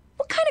nest.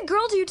 What kind of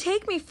girl do you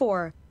take me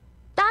for?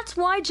 That's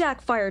why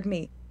Jack fired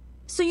me.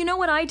 So you know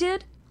what I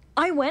did?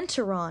 I went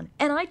to Ron,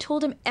 and I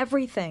told him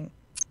everything.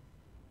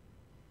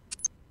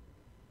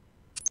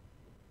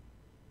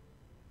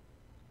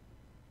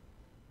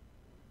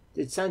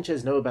 Did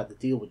Sanchez know about the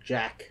deal with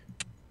Jack?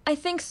 I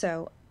think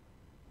so.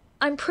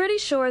 I'm pretty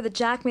sure that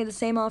Jack made the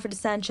same offer to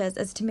Sanchez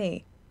as to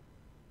me.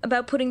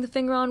 About putting the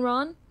finger on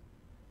Ron?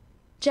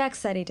 Jack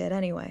said he did,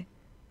 anyway.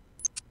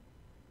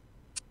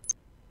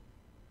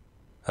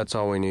 That's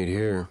all we need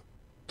here,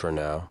 for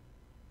now.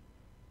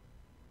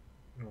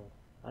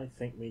 I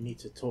think we need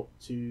to talk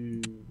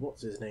to...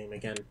 what's his name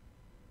again?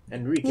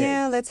 Enrique.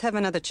 Yeah, let's have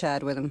another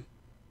chat with him.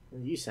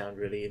 You sound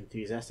really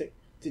enthusiastic.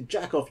 Did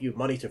Jack offer you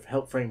money to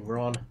help frame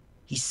Ron?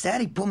 He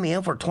said he put me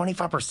in for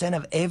 25%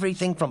 of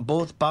everything from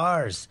both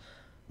bars.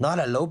 Not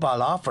a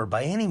lowball offer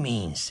by any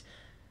means.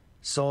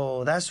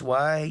 So that's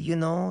why, you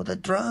know, the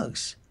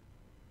drugs.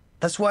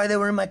 That's why they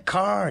were in my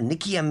car.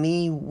 Nikki and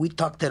me, we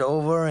talked it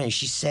over, and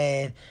she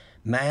said,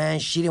 man,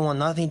 she didn't want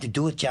nothing to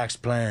do with Jack's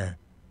plan.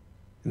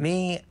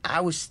 Me,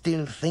 I was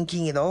still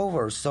thinking it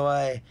over, so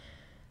I,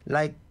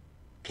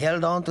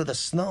 held on to the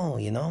snow,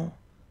 you know?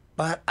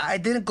 But I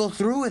didn't go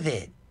through with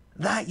it.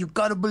 That you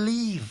gotta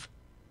believe.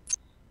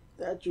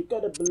 That you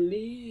gotta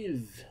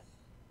believe.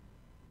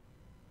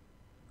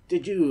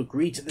 Did you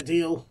agree to the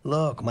deal?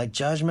 Look, my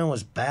judgment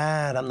was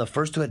bad. I'm the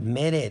first to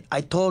admit it.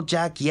 I told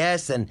Jack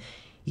yes, and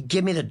he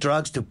gave me the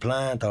drugs to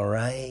plant, all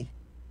right?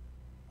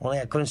 Only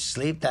I couldn't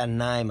sleep that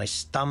night. My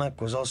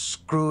stomach was all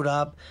screwed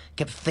up.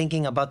 Kept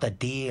thinking about the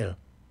deal.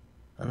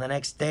 And the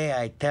next day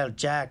I tell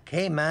Jack,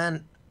 hey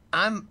man,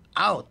 I'm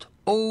out.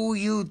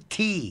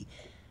 O-U-T.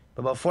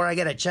 But before I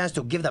get a chance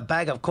to give the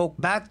bag of coke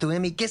back to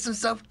him, he gets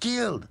himself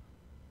killed.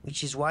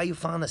 Which is why you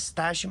found the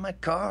stash in my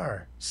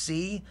car.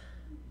 See?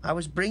 I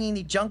was bringing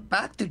the junk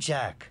back to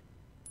Jack.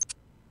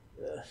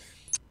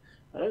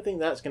 I don't think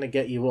that's going to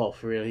get you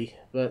off, really.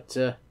 But,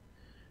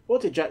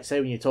 what did Jack say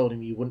when you told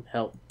him you wouldn't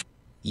help?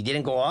 He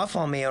didn't go off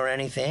on me or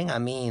anything. I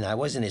mean, I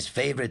wasn't his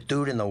favorite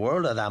dude in the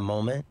world at that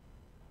moment.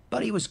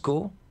 But he was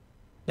cool.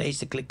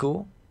 Basically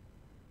cool.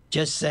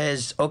 Just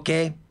says,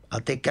 okay, I'll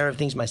take care of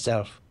things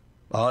myself.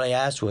 All I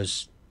asked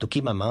was to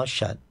keep my mouth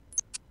shut.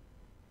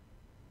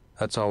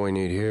 That's all we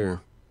need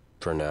here,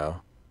 for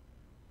now.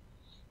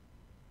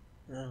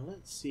 Now,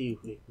 let's see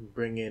if we can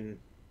bring in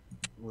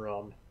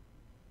Ron.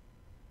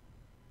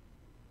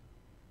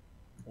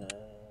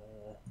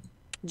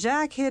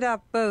 Jack hit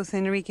up both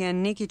Enrique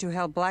and Nikki to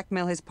help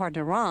blackmail his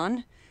partner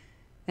Ron,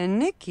 and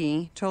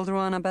Nikki told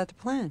Ron about the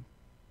plan.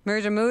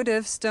 Murder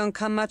motives don't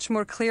come much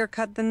more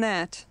clear-cut than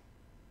that.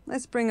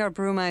 Let's bring our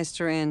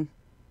brewmeister in.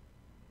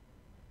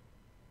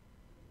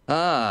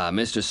 Ah,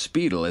 Mr.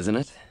 Speedle, isn't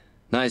it?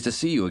 Nice to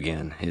see you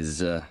again.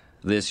 Is,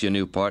 this your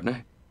new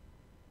partner?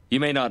 You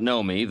may not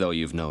know me, though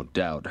you've no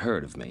doubt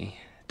heard of me.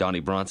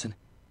 Donnie Bronson.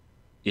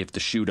 If the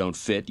shoe don't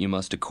fit, you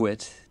must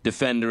acquit.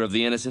 Defender of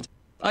the innocent.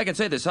 I can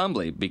say this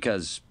humbly,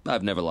 because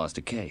I've never lost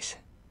a case.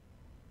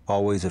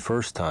 Always a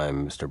first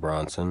time, Mr.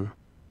 Bronson.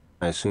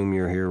 I assume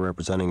you're here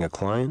representing a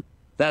client?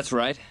 That's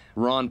right,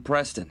 Ron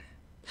Preston.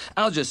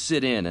 I'll just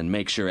sit in and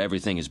make sure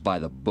everything is by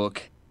the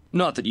book.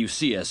 Not that you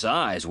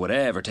CSIs would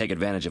ever take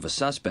advantage of a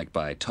suspect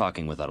by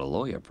talking without a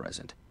lawyer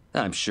present.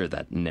 I'm sure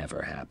that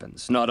never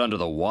happens. Not under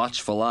the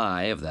watchful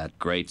eye of that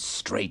great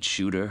straight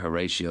shooter,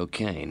 Horatio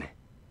Kane.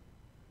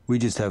 We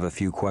just have a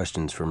few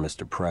questions for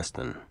Mr.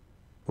 Preston.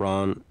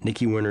 Ron,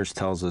 Nikki Winters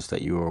tells us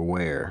that you are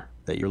aware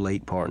that your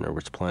late partner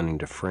was planning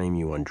to frame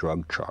you on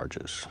drug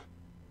charges.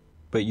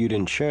 But you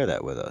didn't share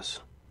that with us.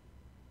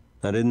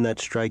 Now, didn't that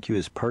strike you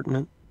as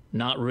pertinent?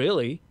 Not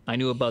really. I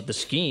knew about the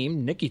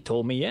scheme. Nikki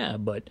told me, yeah,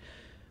 but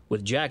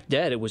with Jack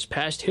dead, it was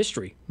past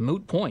history.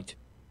 Moot point.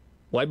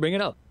 Why bring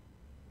it up?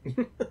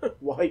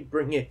 Why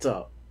bring it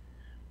up?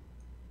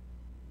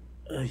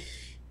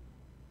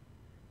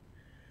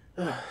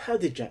 How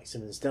did Jack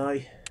Simmons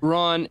die?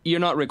 Ron, you're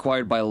not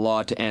required by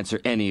law to answer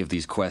any of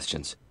these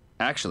questions.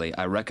 Actually,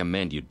 I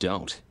recommend you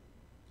don't.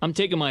 I'm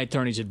taking my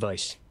attorney's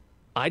advice.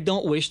 I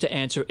don't wish to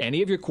answer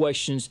any of your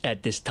questions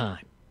at this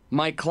time.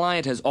 My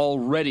client has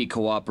already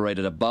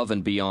cooperated above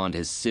and beyond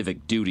his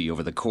civic duty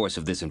over the course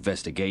of this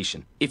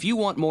investigation. If you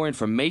want more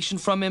information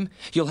from him,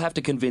 you'll have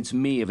to convince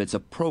me of its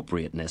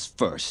appropriateness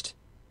first.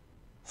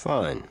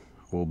 Fine.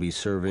 We'll be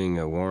serving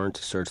a warrant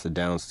to search the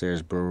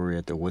downstairs brewery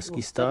at the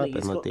whiskey stop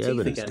and let the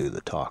evidence do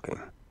the talking.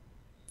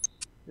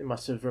 They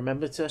must have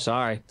remembered to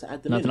Sorry, to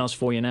add them nothing in. else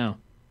for you now.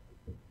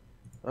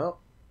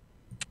 Well,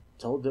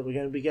 told that we're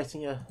going to be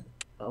getting a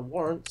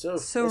warrant, so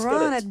let's get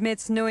Ron it.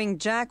 admits knowing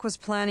Jack was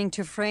planning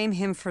to frame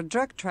him for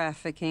drug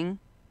trafficking,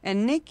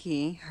 and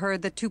Nikki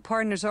heard the two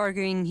partners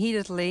arguing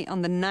heatedly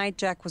on the night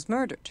Jack was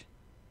murdered.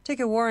 Take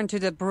a warrant to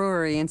the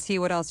brewery and see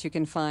what else you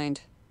can find.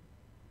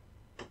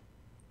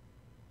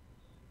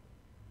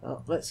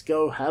 Well, let's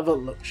go have a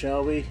look,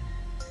 shall we?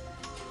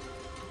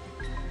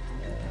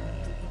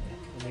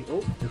 We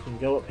can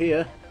go up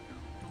here.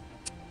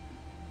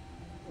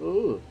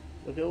 Ooh,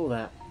 look at all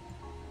that.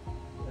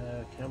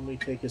 Can we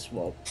take a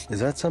swab? Is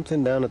that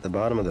something down at the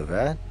bottom of the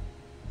vat?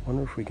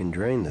 Wonder if we can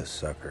drain this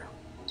sucker.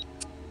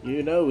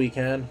 You know we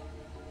can.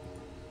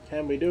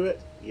 Can we do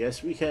it?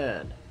 Yes, we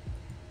can.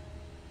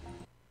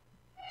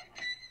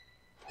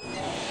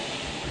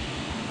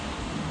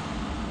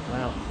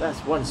 Wow, that's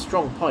one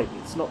strong pipe.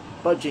 It's not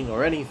budging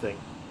or anything.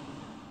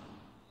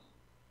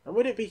 And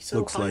would it be so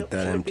Looks high like up,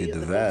 that should it be emptied at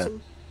the vat.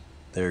 bottom?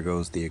 There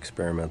goes the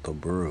experimental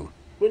brew.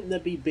 Wouldn't there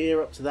be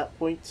beer up to that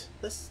point?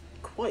 That's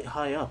quite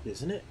high up,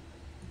 isn't it?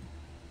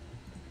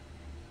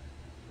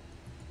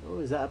 Oh,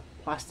 is that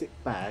a plastic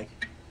bag?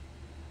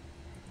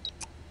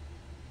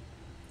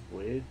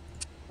 With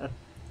a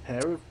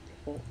pair of,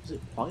 what was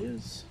it,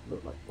 pliers?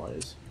 Look like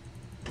pliers.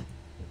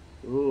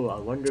 Ooh, I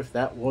wonder if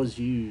that was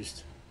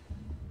used.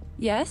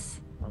 Yes?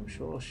 I'm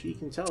sure she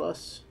can tell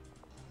us.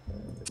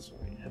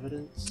 Sorry,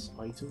 evidence,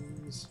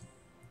 items.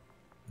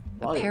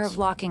 A pair of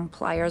locking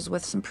pliers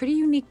with some pretty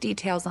unique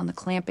details on the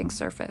clamping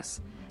surface.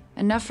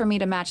 Enough for me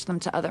to match them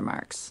to other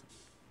marks.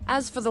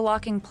 As for the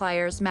locking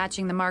pliers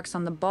matching the marks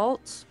on the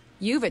bolts,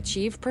 you've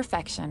achieved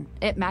perfection.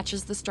 It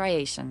matches the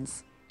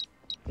striations.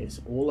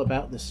 It's all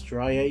about the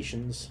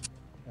striations.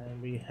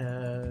 And we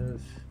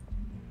have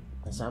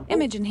a sample.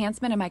 Image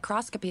enhancement and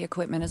microscopy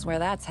equipment is where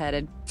that's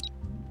headed.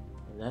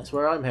 And that's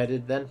where I'm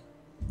headed then.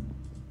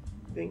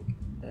 Bink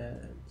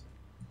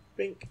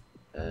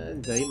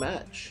and they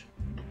match.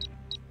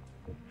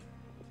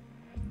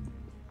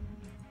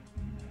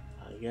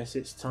 I guess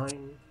it's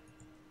time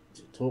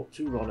to talk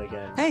to Ron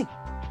again. Hey,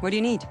 what do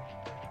you need?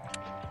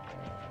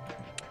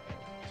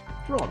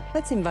 Ron.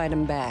 Let's invite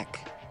him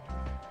back.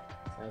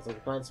 Sounds like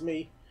a plan to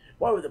me.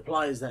 Why were the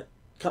pliers that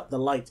cut the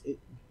light? It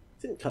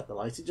didn't cut the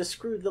light, it just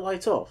screwed the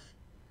light off.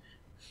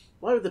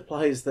 Why were the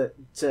pliers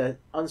that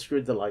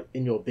unscrewed the light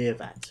in your beer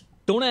vat?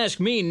 Don't ask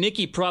me.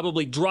 Nikki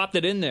probably dropped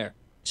it in there,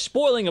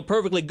 spoiling a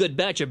perfectly good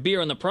batch of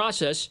beer in the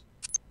process.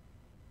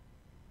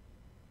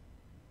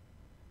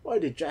 Why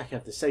did Jack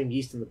have the same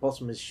yeast in the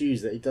bottom of his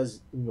shoes that he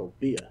does in your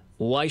beer?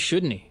 Why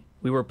shouldn't he?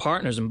 We were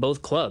partners in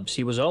both clubs.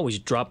 He was always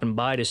dropping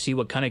by to see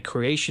what kind of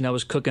creation I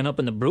was cooking up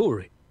in the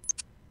brewery.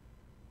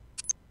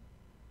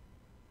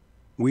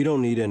 We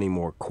don't need any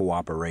more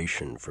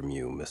cooperation from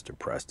you, Mr.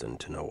 Preston,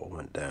 to know what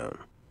went down.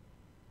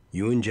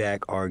 You and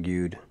Jack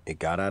argued, it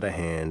got out of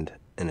hand,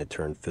 and it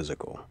turned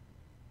physical.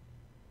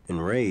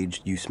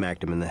 Enraged, you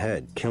smacked him in the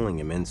head, killing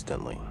him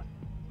instantly.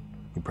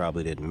 You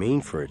probably didn't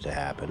mean for it to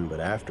happen, but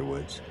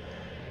afterwards,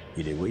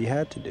 you did what you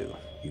had to do.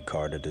 You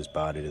carted his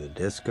body to the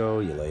disco,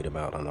 you laid him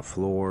out on the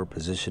floor,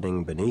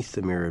 positioning beneath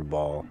the mirrored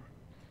ball,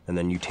 and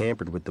then you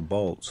tampered with the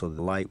bolt so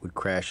the light would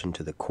crash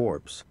into the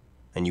corpse,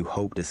 and you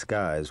hoped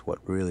disguise what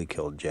really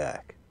killed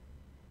Jack.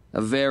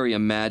 A very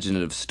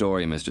imaginative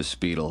story, Mr.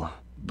 Speedle,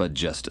 but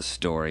just a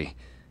story.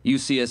 You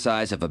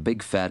CSIs have a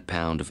big fat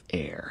pound of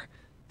air.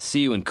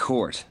 See you in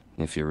court,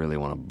 if you really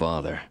want to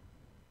bother.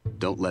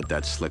 Don't let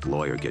that slick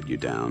lawyer get you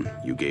down.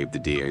 You gave the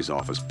DA's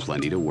office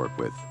plenty to work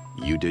with.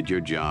 You did your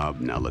job,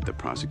 now let the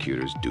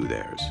prosecutors do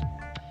theirs.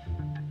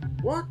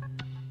 What?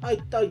 I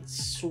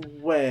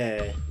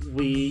swear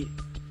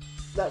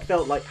that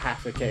felt like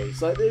half a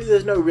case. Like,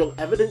 there's no real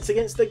evidence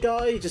against the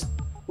guy, just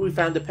we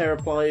found a pair of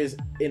pliers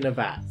in a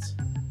vat.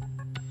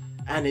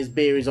 And his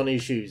beer is on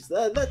his shoes.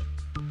 That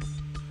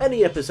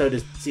any episode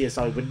of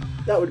CSI would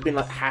have been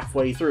like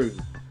halfway through.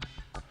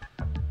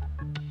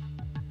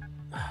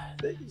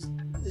 They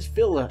just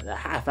feel like they're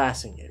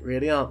half-assing it,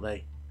 really, aren't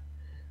they?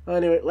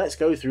 Anyway, let's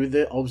go through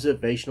the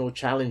observational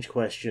challenge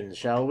questions,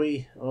 shall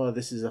we? Oh,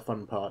 this is a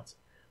fun part.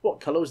 What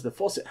colour was the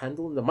faucet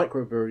handle in the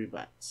microbrewery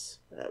vats?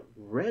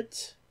 Red,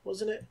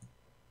 wasn't it?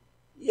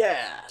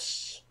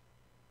 Yes!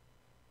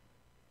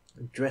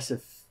 Dress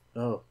of...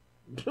 Oh.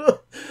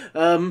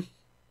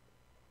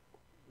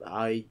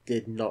 I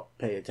did not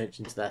pay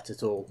attention to that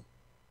at all.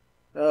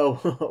 Oh,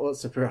 what a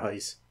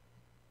surprise.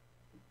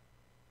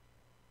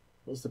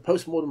 What's the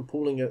post-mortem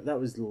pooling? That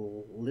was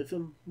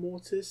liver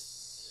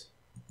mortis?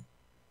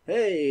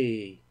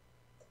 Hey!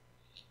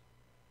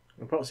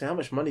 Approximately how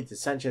much money did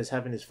Sanchez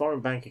have in his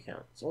foreign bank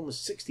account? It's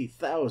almost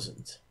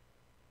 60,000.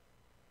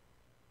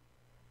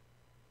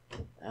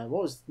 And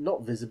what was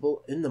not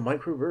visible in the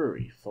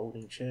microbrewery?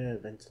 Folding chair,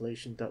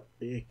 ventilation duct,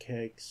 beer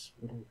kegs,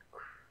 wooden...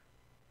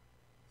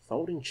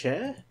 Folding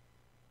chair?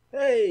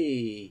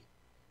 Hey!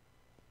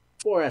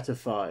 4 out of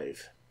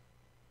 5.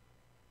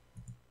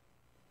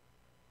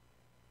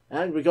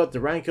 And we got the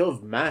rank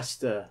of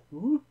Master.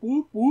 Whoop,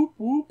 whoop, whoop,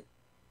 whoop.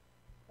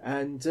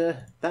 And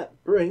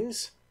that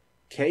brings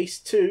Case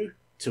 2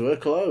 to a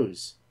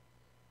close.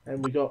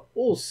 And we got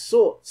all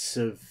sorts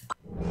of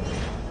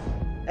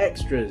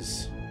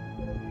extras.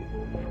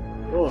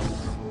 Oh,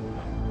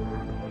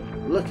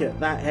 look at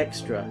that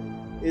extra.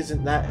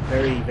 Isn't that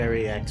very,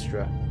 very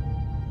extra?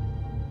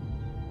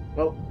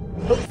 Well,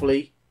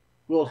 hopefully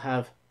we'll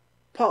have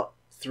part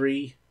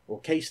 3 or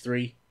case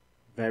 3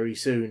 very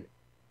soon.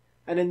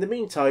 And in the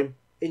meantime,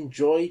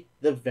 enjoy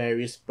the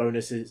various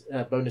bonus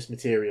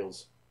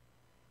materials.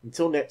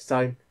 Until next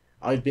time,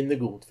 I've been the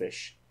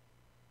GouldFish.